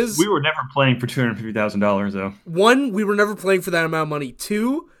thing is, we were never playing for $250,000 though. 1, we were never playing for that amount of money.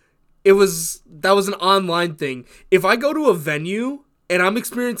 2, that was an online thing. If I go to a venue and I'm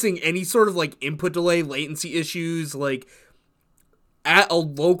experiencing any sort of like input delay, latency issues, like at a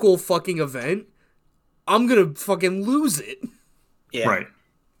local fucking event, I'm gonna fucking lose it. Yeah. Right.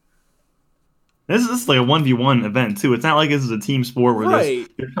 This is like a 1v1 event too. It's not like this is a team sport where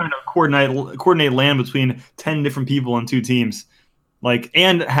you're trying to coordinate land between 10 different people on 2 teams. Like,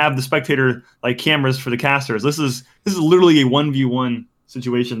 and have the spectator like cameras for the casters. This is literally a 1v1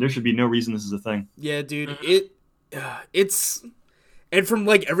 situation. There should be no reason this is a thing. Yeah, dude. It's and from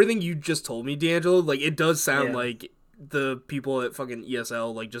like everything you just told me, DeAngelo, like it does sound like the people at fucking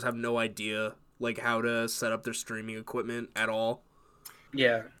ESL like just have no idea like how to set up their streaming equipment at all.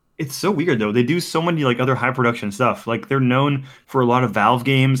 Yeah. It's so weird though. They do so many like other high production stuff. Like they're known for a lot of Valve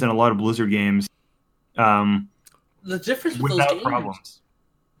games and a lot of Blizzard games. The difference with those games, problems.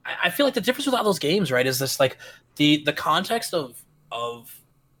 I feel like the difference with all those games, right, is this like the context of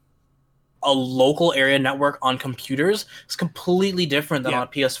a local area network on computers is completely different than on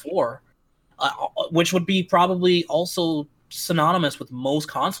PS4, which would be probably also synonymous with most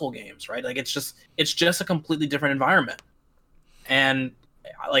console games, right? Like it's just a completely different environment, and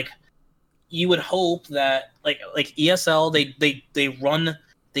like you would hope that like ESL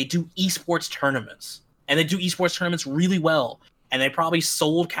they do esports tournaments. And they do esports tournaments really well. And they probably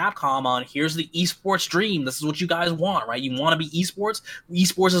sold Capcom on, here's the esports dream. This is what you guys want, right? You want to be esports?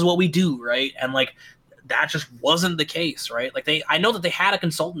 Esports is what we do, right? And like that just wasn't the case, right? Like I know that they had a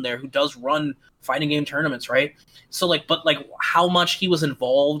consultant there who does run fighting game tournaments, right? So like, but like how much he was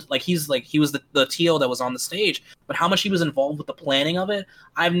involved, like he was the TO that was on the stage, but how much he was involved with the planning of it,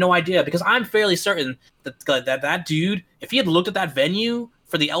 I have no idea, because I'm fairly certain that dude, if he had looked at that venue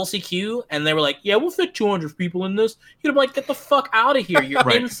for the LCQ and they were like, yeah, we'll fit 200 people in this, he'd have been like, get the fuck out of here. You're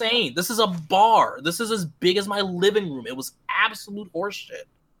Right. insane. This is a bar. This is as big as my living room. It was absolute horseshit.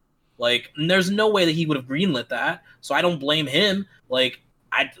 Like, there's no way that he would have greenlit that. So I don't blame him.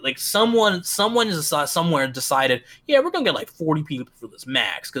 Someone somewhere decided, yeah, we're gonna get like 40 people for this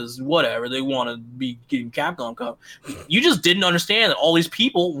max because whatever, they want to be getting Capcom Cup. You just didn't understand that all these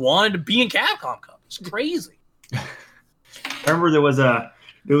people wanted to be in Capcom Cup. It's crazy. I remember there was a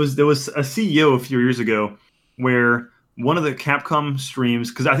CEO a few years ago where one of the Capcom streams,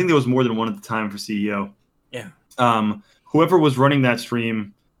 because I think there was more than one at the time for CEO. Yeah. Whoever was running that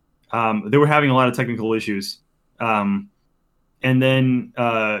stream, they were having a lot of technical issues. And then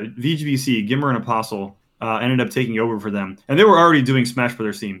VGBC, Gimmer and Apostle, ended up taking over for them. And they were already doing Smash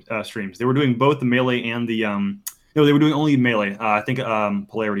Brothers streams. They were doing both the Melee and the... no, they were doing only Melee. I think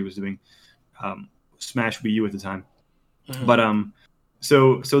Polarity was doing Smash Wii U at the time. Mm-hmm. But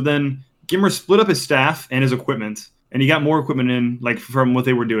so then Gimmer split up his staff and his equipment, and he got more equipment in, like, from what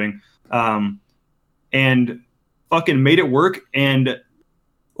they were doing, and fucking made it work, and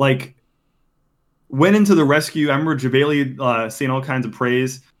like went into the rescue. I remember Javeli saying all kinds of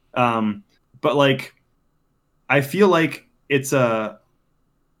praise, but like I feel like it's like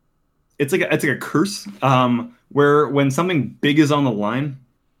a curse, where when something big is on the line,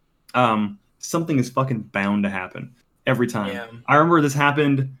 something is fucking bound to happen every time. Yeah. I remember this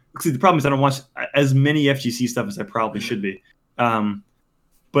happened. See, the problem is I don't watch as many FGC stuff as I probably should be.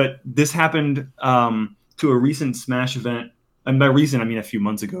 But this happened to a recent Smash event. And by recent, I mean a few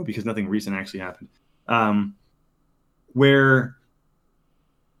months ago, because nothing recent actually happened. Where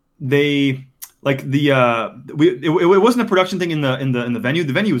they like it wasn't a production thing in the venue.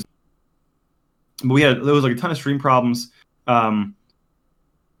 The venue was, but there was like a ton of stream problems. I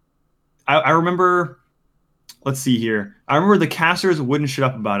remember. Let's see here. I remember the casters wouldn't shut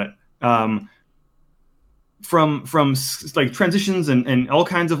up about it. From like transitions and all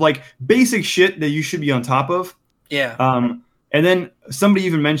kinds of like basic shit that you should be on top of. Yeah. And then somebody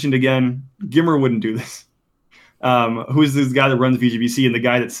even mentioned again, Gimmer wouldn't do this. Who's this guy that runs VGBC and the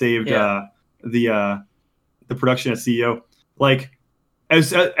guy that saved the production at CEO? Like,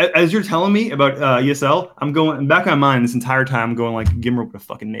 as you're telling me about ESL, I'm going back on mine this entire time. I'm going like Gimmer would have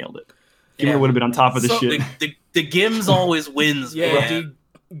fucking nailed it. Gimmer would have been on top of this shit. The Gims always wins. Yeah, man. dude.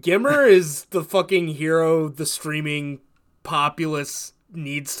 Gimmer is the fucking hero the streaming populace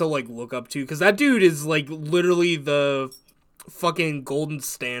needs to like look up to, because that dude is like literally the fucking golden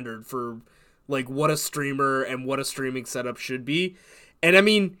standard for like what a streamer and what a streaming setup should be. And I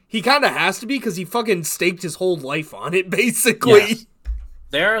mean, he kind of has to be, because he fucking staked his whole life on it, basically. Yes.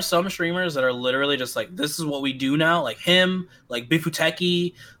 There are some streamers that are literally just like, this is what we do now. Like him, like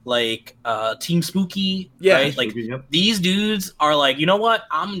Bifuteki, like Team Spooky. Yeah. Right? Like these dudes are like, you know what?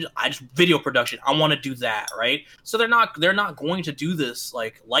 I just video production. I want to do that, right? So they're not going to do this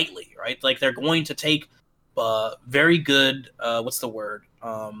like lightly, right? Like they're going to take very good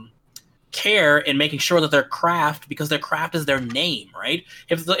care in making sure that their craft, because their craft is their name, right?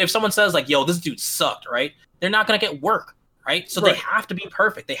 If someone says like, yo, this dude sucked, right? They're not going to get work. Right, so They have to be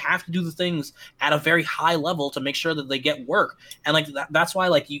perfect. They have to do the things at a very high level to make sure that they get work. And like that's why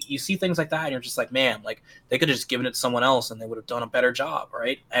like you see things like that, and you're just like, man, like they could have just given it to someone else, and they would have done a better job,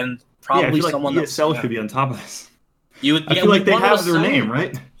 right? And probably I feel someone like ESL should be on top of this. I feel like they have their name,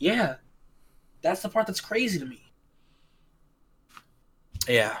 right? Yeah, that's the part that's crazy to me.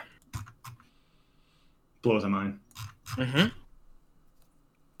 Yeah, blows my mind. Mm-hmm.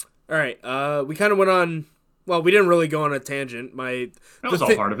 All right, we kind of went on. Well, we didn't really go on a tangent. That was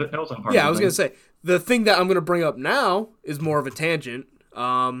all part of it. I was going to say, the thing that I'm going to bring up now is more of a tangent.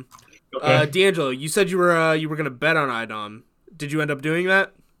 Okay. DeAngelo, you said you were going to bet on IDOM. Did you end up doing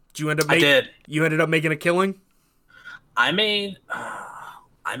that? I did. You ended up making a killing? I made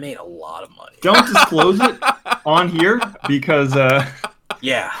a lot of money. Don't disclose it on here, because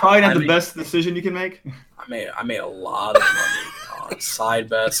probably not the best decision you can make. I made a lot of money on side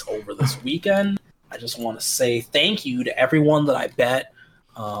bets over this weekend. I just want to say thank you to everyone that I bet.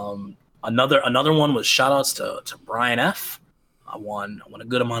 Another one was shout-outs to Brian F. I won a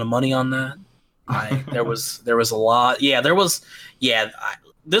good amount of money on that. There was a lot. Yeah,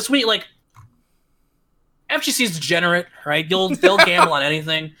 this week, like, FGC's degenerate, right? They'll gamble on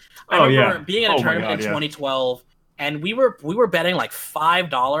anything. I remember being in a tournament in 2012, and we were betting like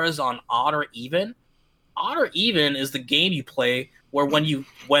 $5 on odd or even, odd or even is the game you play where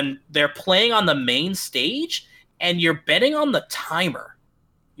when they're playing on the main stage and you're betting on the timer.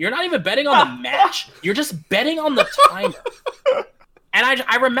 You're not even betting on the match. You're just betting on the timer. And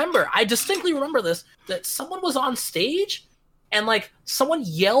I distinctly remember this, that someone was on stage and like someone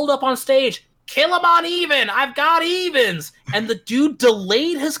yelled up on stage, "Kill him on even! I've got evens!" And the dude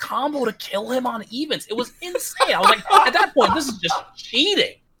delayed his combo to kill him on evens. It was insane. I was like, at that point, this is just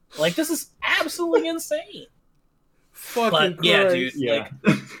cheating. Like, this is absolutely insane. Fucking But yeah, dude, like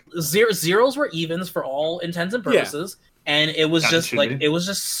zeros were evens for all intents and purposes. Yeah. And it was just like it was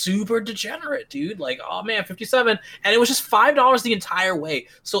just super degenerate, dude. Like, oh man, 57, and it was just $5 the entire way.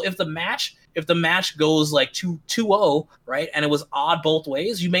 So if the match goes like 2-0, right, and it was odd both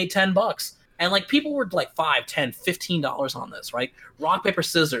ways, you made $10. And like people were like $5, $10, $15 on this, right? Rock, paper,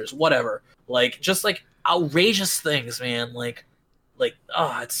 scissors, whatever. Like just like outrageous things, man. Like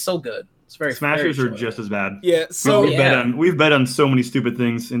it's so good. It's very Smashers are just as bad. Yeah. So we've bet on so many stupid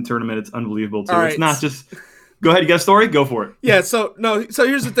things in tournament. It's unbelievable too. Right. It's not just. Go ahead, you got a story? Go for it. Yeah, so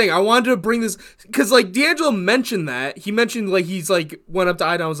here's the thing. I wanted to bring this because like DeAngelo mentioned that. He mentioned like he's like went up to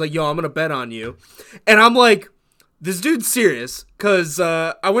Ida and was like, "Yo, I'm gonna bet on you," and I'm like, this dude's serious because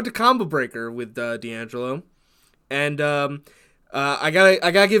I went to Combo Breaker with DeAngelo, and I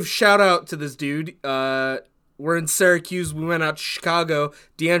gotta give shout out to this dude. We're in Syracuse. We went out to Chicago.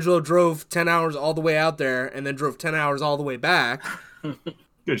 DeAngelo drove 10 hours all the way out there, and then drove 10 hours all the way back.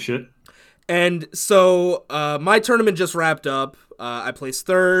 Good shit. And so my tournament just wrapped up. I placed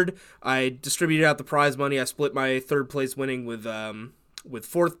third. I distributed out the prize money. I split my third place winning with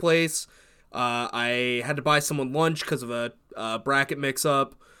fourth place. I had to buy someone lunch because of a bracket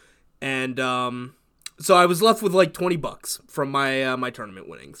mix-up. And so I was left with like $20 from my tournament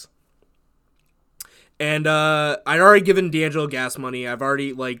winnings. And I'd already given DeAngelo gas money.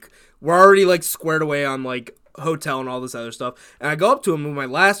 We're already squared away on like hotel and all this other stuff. And I go up to him with my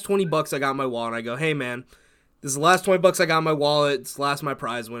last $20 I got in my wallet. And I go, "Hey man, this is the last $20 I got in my wallet. It's the last of my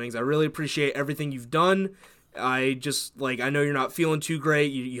prize winnings. I really appreciate everything you've done. I just I know you're not feeling too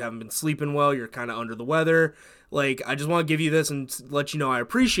great. You haven't been sleeping well. You're kind of under the weather. Like, I just want to give you this and let you know I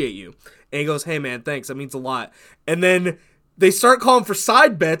appreciate you." And he goes, "Hey man, thanks. That means a lot." And then they start calling for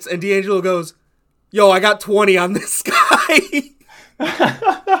side bets, and DeAngelo goes, "Yo, I got 20 on this guy."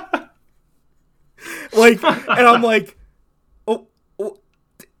 And I'm like, oh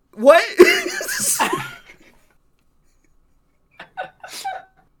what?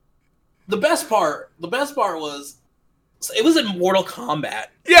 The best part was it was in Mortal Kombat.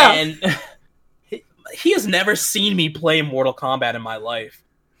 Yeah. And he has never seen me play Mortal Kombat in my life.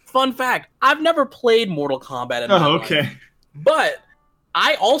 Fun fact, I've never played Mortal Kombat in my life. Okay. But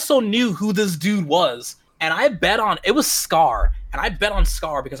I also knew who this dude was. And I bet on, it was Scar. And I bet on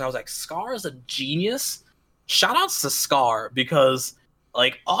Scar because I was like, Scar is a genius. Shout outs to Scar because,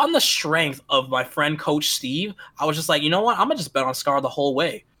 like, on the strength of my friend Coach Steve, I was just like, you know what? I'm going to just bet on Scar the whole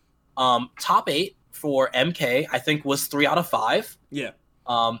way. Top 8 for MK, I think, was 3 out of 5. Yeah.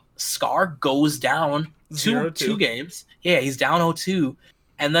 Scar goes down two games. Yeah, he's down 0-2.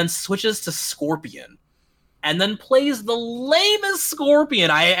 And then switches to Scorpion. And then plays the lamest Scorpion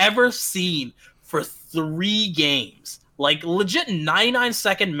I ever seen for 3 games. Like, legit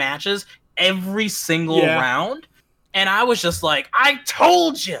 99-second matches every single round. And I was just like, I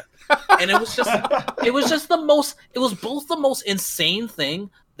told you! And it was both the most insane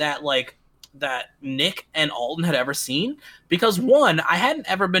thing that Nick and Alton had ever seen. Because one, I hadn't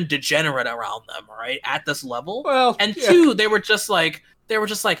ever been degenerate around them, right? At this level. Well, and two, they were just like,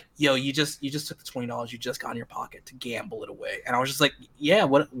 yo, you just took the $20 you just got in your pocket to gamble it away. And I was just like, yeah,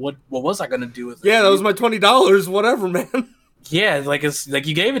 what was I gonna do with it? Yeah, that was my $20, whatever, man. Yeah, it's like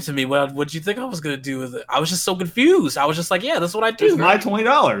you gave it to me. What'd you think I was gonna do with it? I was just so confused. I was just like, yeah, that's what I do. It's my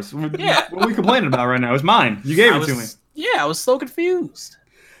 $20. Yeah. What are we complaining about right now? It's mine. You gave it to me. Yeah, I was so confused.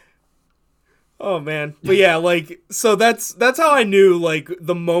 Oh man. But yeah, so that's how I knew,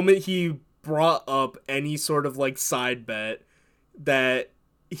 the moment he brought up any sort of side bet, that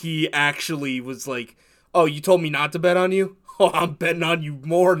he actually was like, "Oh, you told me not to bet on you? Oh, I'm betting on you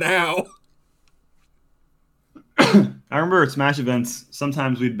more now." I remember at Smash events,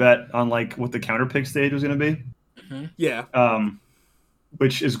 sometimes we'd bet on what the counter pick stage was going to be. Mm-hmm. Yeah.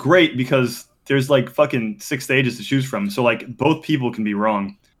 Which is great because there's fucking 6 stages to choose from. So both people can be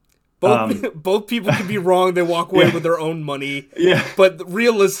wrong. Both people can be wrong. They walk away with their own money. Yeah. But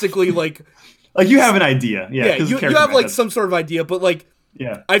realistically, you have an idea. Yeah. You have some sort of idea, but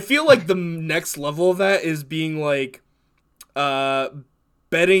yeah. I feel like the next level of that is being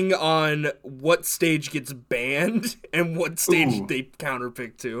betting on what stage gets banned and what stage they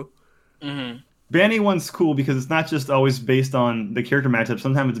counterpick to. Mm-hmm. banning one's cool because it's not just always based on the character matchup.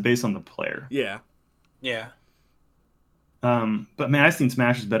 Sometimes it's based on the player. Yeah. Yeah. But man, I've seen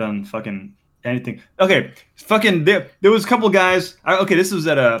Smashers bet on fucking anything. Okay, fucking there was a couple guys. This was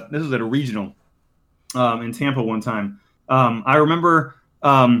at a regional in Tampa one time. I remember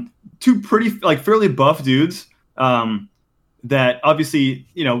two pretty fairly buff dudes that obviously,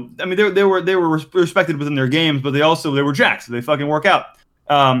 you know, I mean they were respected within their games, but they were jacked, so they fucking work out.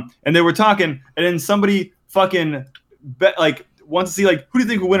 And they were talking, and then somebody fucking bet wants to see who do you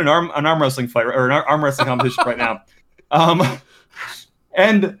think will win an arm wrestling fight or an arm wrestling competition right now.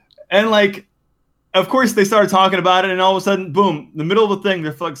 And of course they started talking about it, and all of a sudden, boom, in the middle of the thing,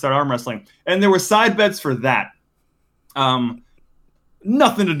 they're start arm wrestling, and there were side bets for that.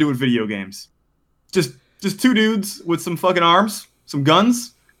 Nothing to do with video games, just two dudes with some fucking arms, some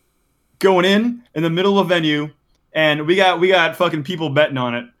guns, going in the middle of a venue, and we got fucking people betting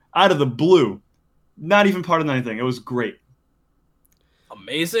on it out of the blue, not even part of anything. It was great,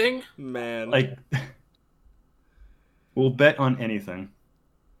 amazing, man. We'll bet on anything.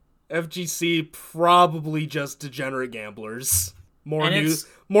 FGC probably just degenerate gamblers. More news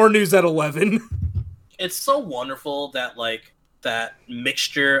at 11. It's so wonderful that that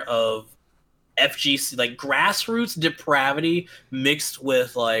mixture of FGC grassroots depravity mixed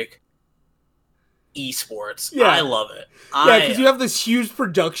with esports. Yeah. I love it. Yeah, because you have this huge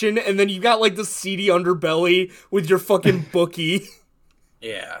production, and then you got the seedy underbelly with your fucking bookie.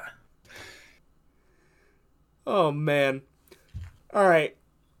 Yeah. Oh man. All right.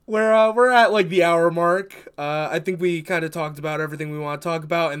 We're at the hour mark. I think we kind of talked about everything we want to talk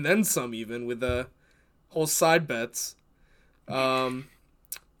about, and then some, even with the whole side bets.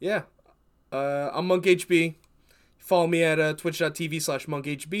 Yeah. I'm Monk HB. Follow me at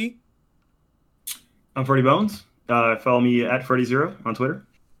twitch.tv/monkhb. I'm Freddy Bones. Follow me at Freddy0 on Twitter.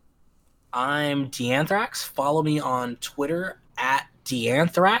 I'm DeAnthrax. Follow me on Twitter at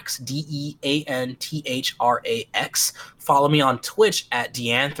DeAnthrax, DeAnthrax. Follow me on Twitch at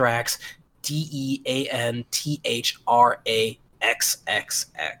DeAnthrax,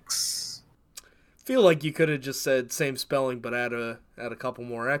 DeAnthraxXXX. Feel like you could have just said same spelling, but add a couple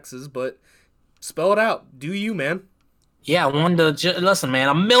more X's. But spell it out. Do you, man? Yeah, I wanted to listen, man.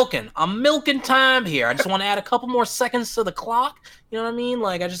 I'm milking time here. I just want to add a couple more seconds to the clock. You know what I mean?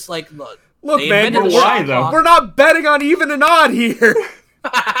 I just look, man. We're not betting on even and odd here.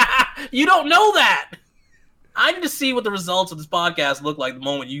 You don't know that. I need to see what the results of this podcast look like the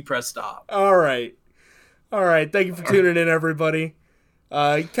moment you press stop. All right. Thank you for tuning in, everybody.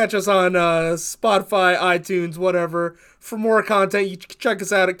 Catch us on Spotify, iTunes, whatever. For more content, you can check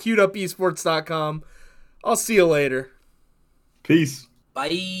us out at queuedupesports.com. I'll see you later. Peace.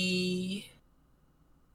 Bye.